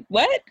 like,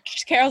 what?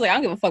 Carol's like, I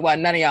don't give a fuck about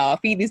none of y'all.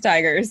 Feed these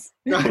tigers.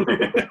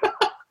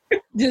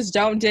 Just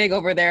don't dig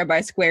over there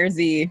by Square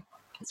Z.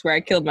 That's where I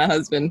killed my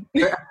husband.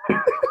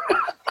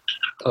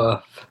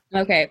 Ugh.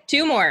 Okay,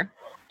 2 more.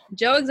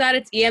 Joe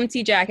Exotic's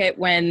EMT jacket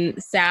when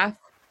Saf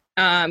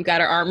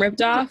got her arm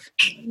ripped off.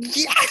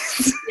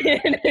 Yes!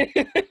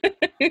 I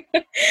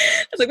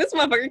was like, this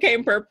motherfucker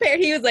came prepared.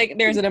 He was like,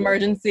 there's an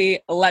emergency.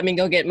 Let me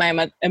go get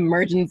my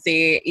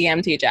emergency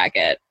EMT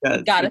jacket.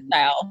 Got a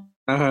style.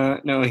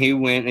 No, he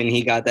went and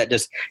he got that.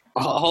 Just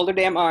hold her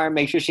damn arm.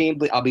 Make sure she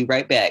ain't I'll be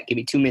right back. Give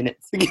me 2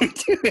 minutes.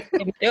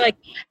 They're like,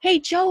 hey,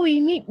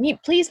 Joey,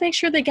 please make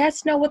sure the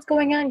guests know what's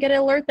going on. Get to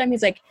alert them.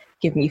 He's like,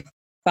 give me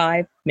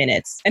 5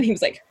 minutes. And he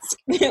was like,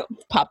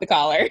 pop the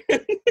collar.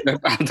 Get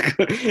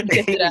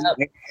it up.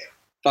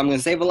 If I'm going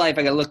to save a life,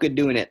 I got to look good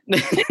doing it.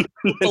 A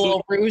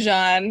little rouge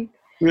on.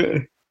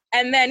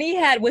 And then he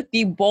had, with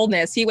the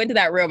boldness, he went to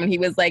that room and he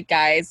was like,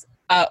 guys,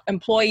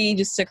 employee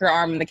just took her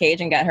arm in the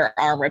cage and got her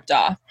arm ripped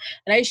off.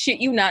 And I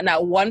shit you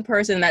not one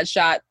person in that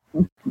shot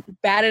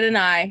batted an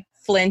eye,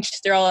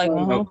 flinched. They're all like,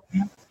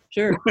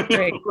 sure,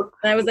 great.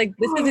 And I was like,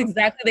 this is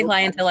exactly the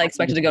clientele I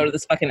expected to go to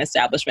this fucking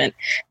establishment.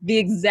 The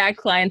exact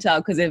clientele.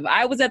 Because if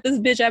I was at this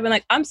bitch, I'd been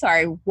like, I'm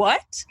sorry,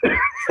 what?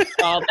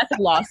 That's a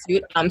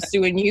lawsuit. I'm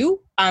suing you.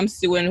 I'm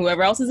suing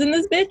whoever else is in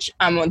this bitch.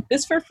 I'm on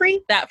this for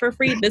free, that for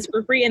free, this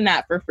for free, and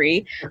that for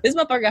free. This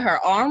motherfucker got her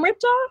arm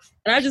ripped off,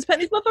 and I just pet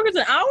these motherfuckers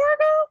an hour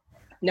ago?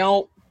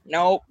 No,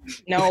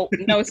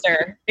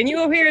 sir. And you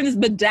over here in this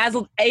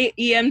bedazzled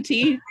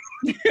EMT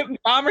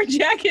bomber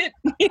jacket?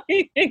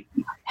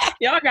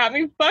 Y'all got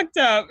me fucked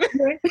up.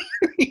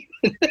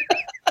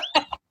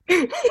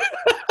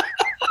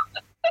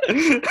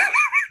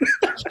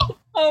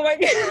 Oh my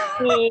god.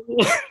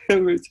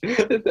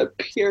 The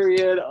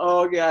period.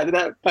 Oh god,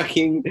 that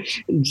fucking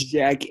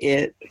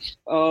jacket.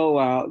 Oh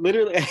wow.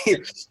 Literally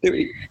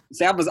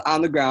Sam was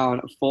on the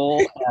ground, full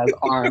as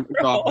arm.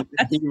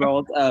 He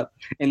rolled up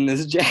in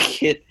this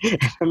jacket.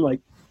 I'm like,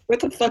 where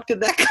the fuck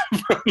did that come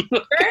from?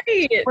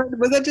 Right.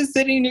 Was that just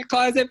sitting in your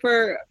closet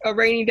for a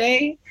rainy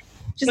day?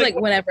 Just like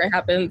whenever it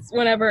happens.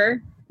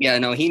 Whenever. Yeah,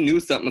 no, he knew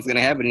something was gonna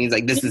happen. He's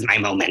like, this is my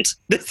moment.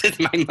 This is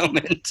my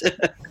moment.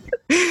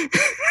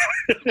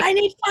 I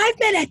need 5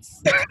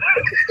 minutes.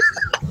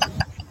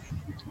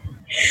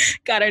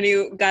 got a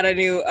new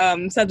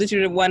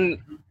substituted one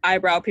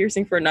eyebrow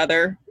piercing for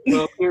another.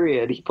 Well,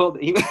 period. He pulled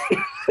out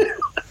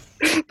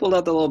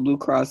the little blue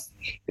cross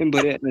and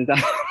put it in his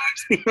eyes.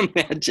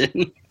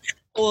 Imagine.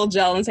 A little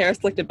gel in his hair,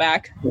 slicked it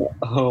back.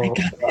 Oh,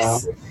 wow.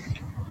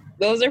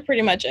 Those are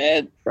pretty much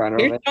it.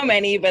 There's so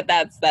many, but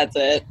that's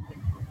it.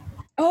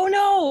 Oh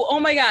no! Oh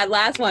my god!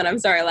 Last one. I'm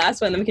sorry.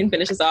 Last one. Then we can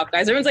finish this off,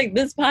 guys. Everyone's like,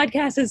 "This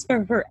podcast is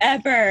for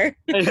forever."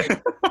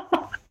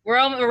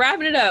 We're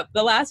wrapping it up.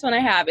 The last one I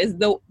have is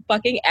the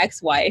fucking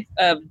ex-wife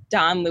of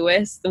Don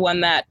Lewis, the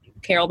one that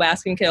Carol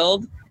Baskin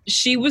killed.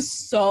 She was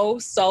so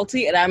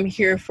salty, and I'm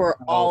here for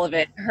all of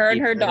it. Her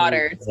and her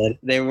daughters.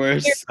 They were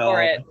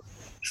so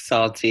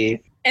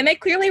salty. And they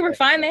clearly were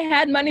fine. They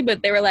had money,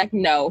 but they were like,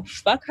 no,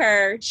 fuck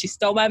her. She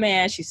stole my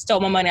man. She stole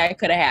my money I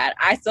could have had.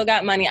 I still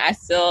got money. I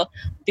still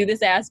threw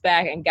this ass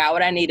back and got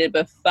what I needed,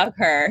 but fuck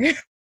her.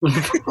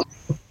 I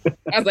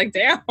was like,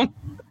 damn.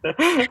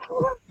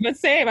 But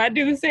same. I'd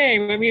do the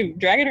same. I mean,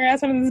 dragging her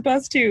ass under this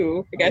bus,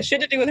 too. I got shit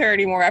to do with her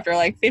anymore after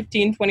like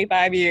 15,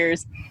 25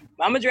 years.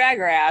 I'm going to drag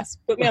her ass.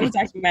 Put me on the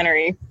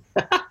documentary.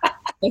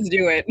 Let's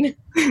do it.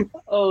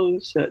 Oh,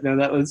 shit. No,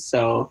 that was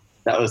so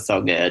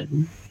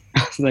good.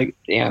 I was like,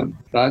 damn,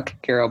 fuck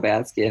Carole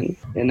Baskin.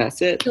 And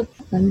that's it.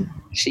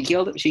 She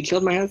killed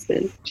my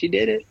husband. She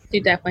did it. She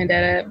definitely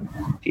did it.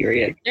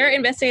 Period. They're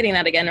investigating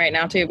that again right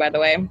now, too, by the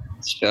way.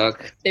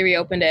 Shook. They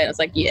reopened it. It's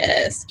like,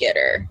 yes, get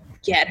her.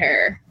 Get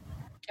her.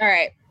 All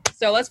right.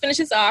 So let's finish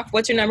this off.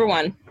 What's your number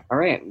one? All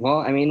right. Well,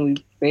 I mean,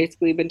 we've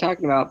basically been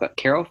talking about, but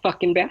Carole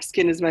fucking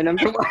Baskin is my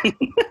number one.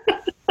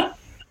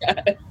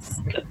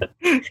 Yes.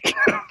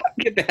 Carole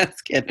fucking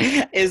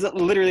Baskin is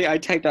literally, I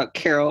typed out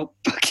Carole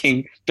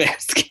fucking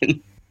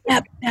Baskin.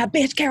 That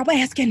bitch, Carole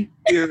Baskin.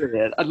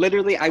 Period.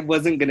 Literally, I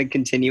wasn't going to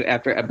continue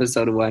after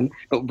episode 1,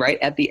 but right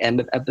at the end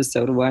of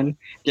episode 1,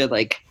 they're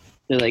like,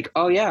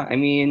 oh yeah, I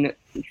mean,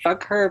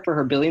 fuck her for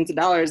her billions of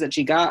dollars that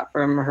she got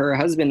from her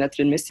husband that's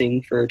been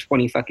missing for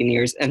 20 fucking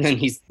years. And then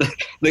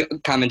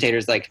the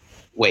commentator's like,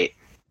 wait.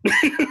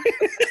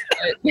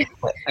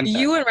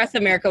 You and rest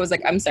of America was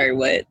like, I'm sorry,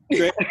 what?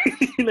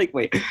 Like,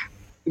 wait,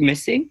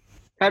 missing?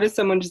 How does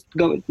someone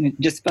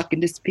just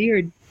fucking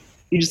disappeared?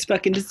 You just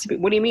fucking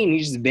disappeared. What do you mean? He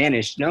just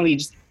vanished? No,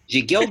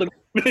 she killed him.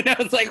 And I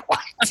was like, what?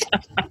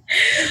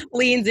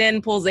 Leans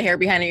in, pulls the hair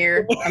behind her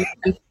ear.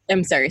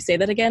 I'm sorry, say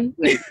that again.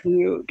 Wait, can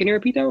you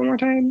repeat that one more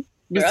time?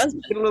 Just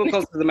get a little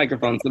closer to the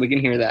microphone so we can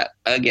hear that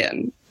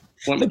again.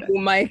 One more time.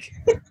 Boom mic.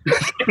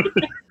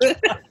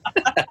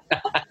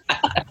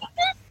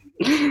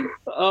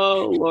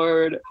 Oh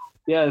Lord,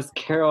 yes,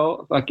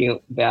 Carole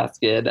fucking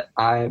Baskin.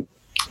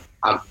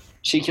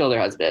 She killed her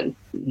husband.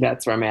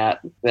 That's where I'm at.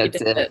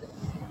 That's it.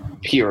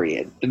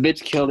 Period. The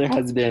bitch killed her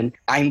husband.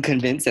 I'm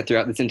convinced that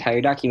throughout this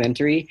entire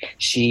documentary,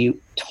 she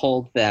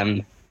told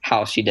them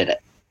how she did it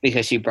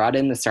because she brought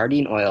in the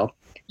sardine oil.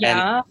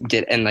 Yeah.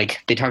 And like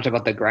they talked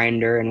about the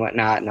grinder and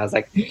whatnot, and I was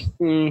like, I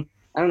don't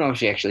know if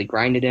she actually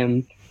grinded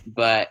him.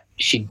 but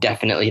she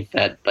definitely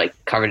fed, like,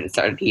 covered in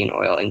sardine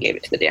oil and gave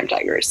it to the damn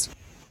tigers.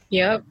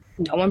 Yep.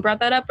 No one brought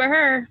that up for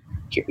her.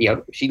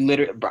 Yep. She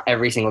literally brought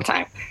every single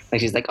time.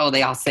 Like, she's like, oh,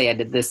 they all say I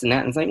did this and that.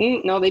 And it's like,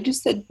 no, they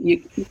just said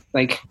you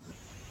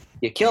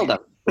killed them.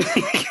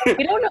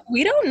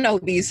 We don't know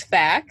these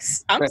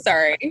facts. I'm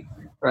sorry.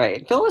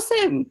 Right. Fill us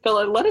in.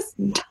 Let us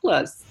tell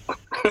us.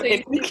 So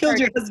if you killed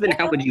your husband,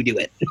 how would you do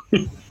it?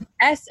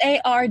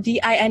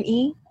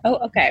 Sardine. Oh,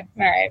 okay.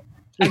 All right.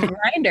 A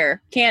grinder.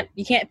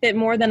 You can't fit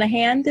more than a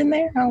hand in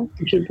there?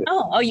 Okay.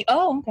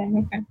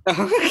 Okay.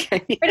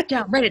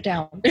 Write it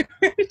down.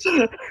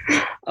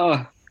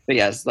 Oh, but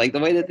yes, like the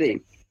way that they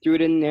threw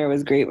it in there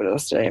was great. What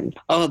else did I have?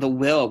 Oh, The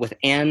Will with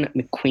Anne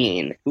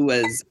McQueen, who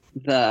was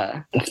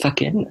the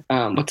fucking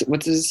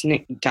what's his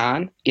name?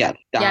 Don? Yeah,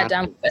 Don. Yeah,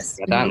 Don Lewis.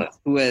 Yeah, Don Lewis,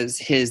 who was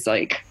his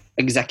like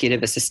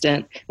executive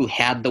assistant, who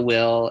had the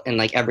will and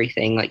like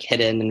everything like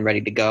hidden and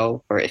ready to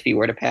go for if he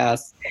were to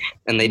pass.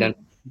 And they done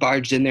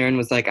barged in there and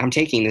was like, I'm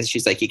taking this.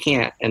 She's like, you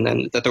can't. And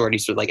then the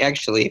authorities were like,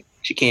 actually,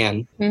 she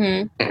can.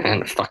 And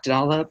fucked it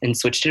all up and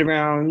switched it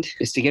around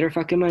just to get her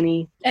fucking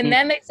money. And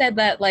then they said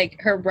that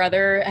like her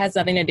brother has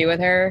nothing to do with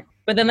her.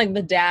 But then like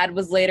the dad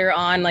was later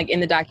on like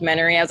in the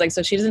documentary. I was like,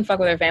 so she doesn't fuck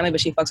with her family,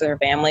 but she fucks with her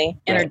family.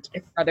 And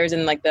her brother's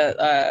in like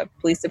the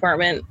police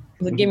department. I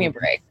was like, give me a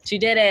break. She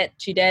did it.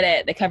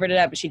 They covered it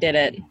up, but she did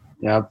it.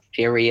 Yep.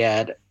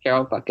 Period.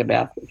 Carol fucking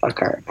Baskin. Fuck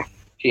her.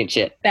 She ain't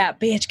shit. That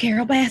bitch,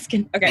 Carol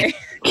Baskin. Okay.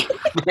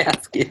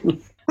 Baskin.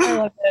 I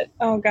love it.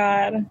 Oh,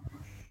 God.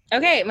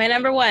 Okay, my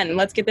number one.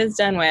 Let's get this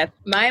done with.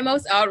 My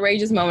most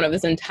outrageous moment of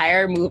this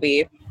entire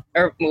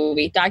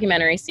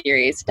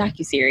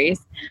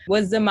docu-series,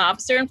 was the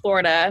mobster in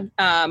Florida,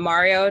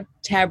 Mario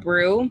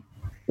Tabreu,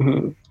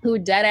 who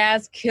dead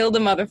ass killed a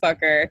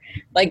motherfucker,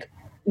 like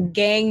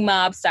gang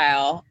mob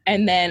style,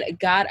 and then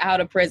got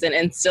out of prison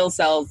and still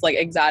sells like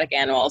exotic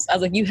animals. I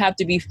was like, you have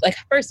to be like,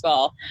 first of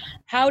all,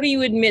 how do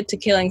you admit to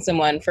killing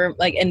someone for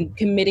like and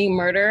committing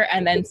murder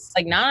and then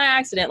like not an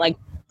accident, like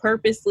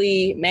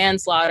purposely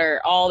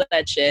manslaughter, all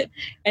that shit,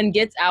 and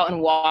gets out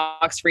and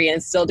walks free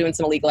and still doing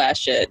some illegal ass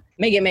shit?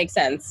 Make it make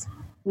sense.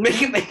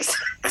 Make it make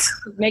sense.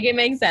 Make it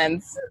make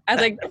sense. I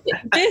was like,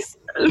 this,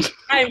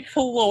 I'm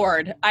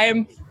floored.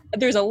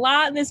 There's a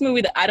lot in this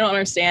movie that I don't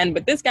understand,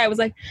 but this guy was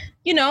like,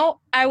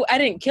 I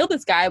didn't kill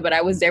this guy, but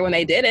I was there when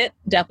they did it.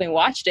 Definitely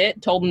watched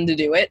it, told him to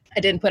do it. I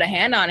didn't put a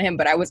hand on him,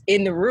 but I was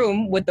in the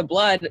room with the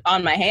blood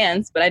on my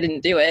hands, but I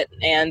didn't do it.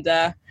 And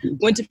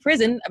went to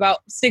prison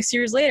about 6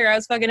 years later. I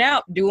was fucking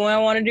out, do what I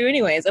want to do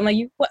anyways. I'm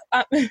like, what?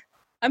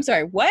 I'm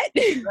sorry, what?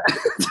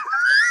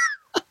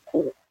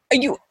 Are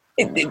you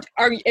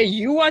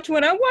watching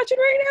what I'm watching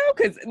right now?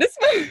 Because this,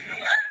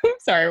 I'm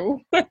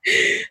sorry.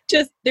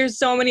 Just there's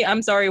so many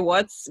I'm sorry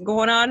what's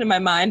going on in my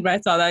mind when I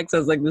saw that, because I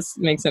was like, this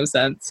makes no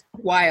sense.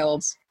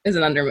 Wild is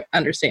an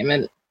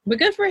understatement, but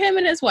good for him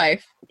and his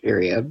wife.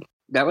 Period.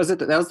 That was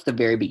the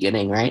very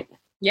beginning, right?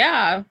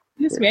 Yeah,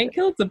 this man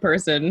killed the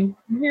person.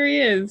 Here he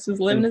is, just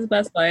living his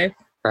best life.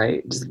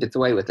 Right, just gets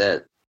away with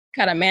it.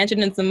 Got a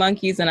mansion and some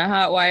monkeys and a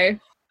hot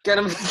wife. Got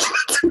him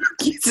some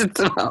monkeys and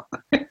some hot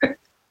wife.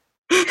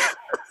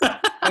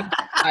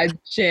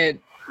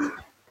 Shit.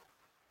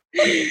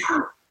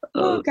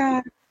 Oh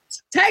God.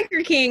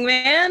 Tiger King,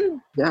 man.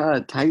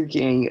 Yeah, Tiger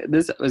King.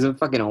 This was a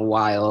fucking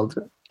wild.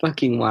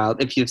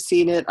 If you've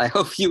seen it, I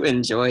hope you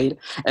enjoyed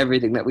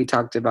everything that we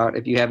talked about.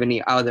 If you have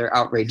any other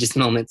outrageous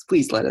moments,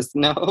 please let us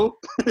know.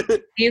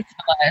 Please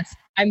tell us.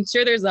 I'm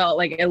sure there's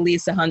like at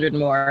least 100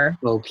 more.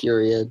 Oh,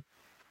 period.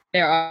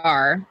 There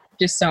are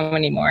just so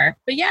many more.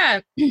 But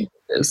yeah.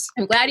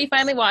 I'm glad you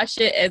finally watched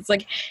it. It's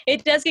like,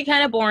 it does get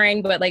kind of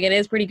boring, but like it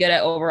is pretty good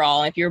at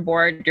overall. If you're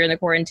bored during the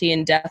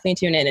quarantine, definitely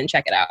tune in and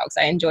check it out, because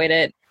I enjoyed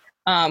it.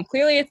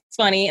 Clearly it's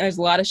funny and there's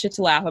a lot of shit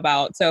to laugh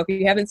about. So if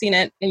you haven't seen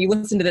it and you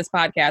listen to this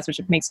podcast,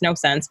 which makes no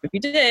sense, but if you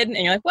did and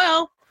you're like,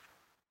 well,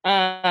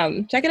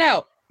 check it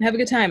out. Have a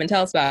good time and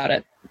tell us about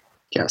it.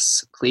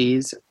 Yes,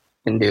 please.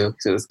 Can do,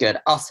 because it was good.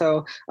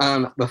 Also,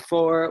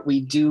 before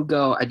we do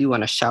go, I do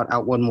want to shout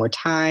out one more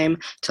time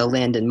to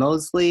Landon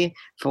Mosley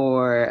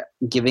for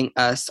giving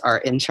us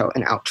our intro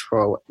and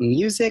outro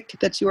music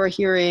that you are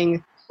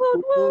hearing.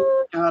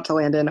 Shout out to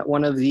Landon,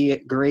 one of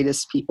the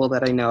greatest people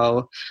that I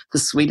know, the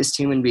sweetest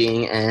human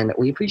being, and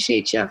we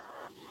appreciate you.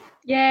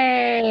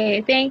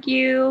 Yay! Thank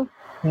you.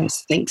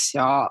 Yes, thanks,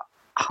 y'all.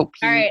 I hope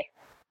you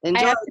enjoy.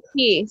 I have to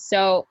pee,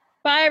 so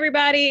bye,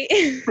 everybody.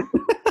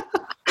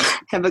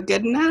 Have a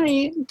good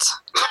night.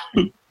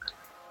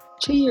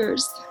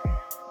 Cheers.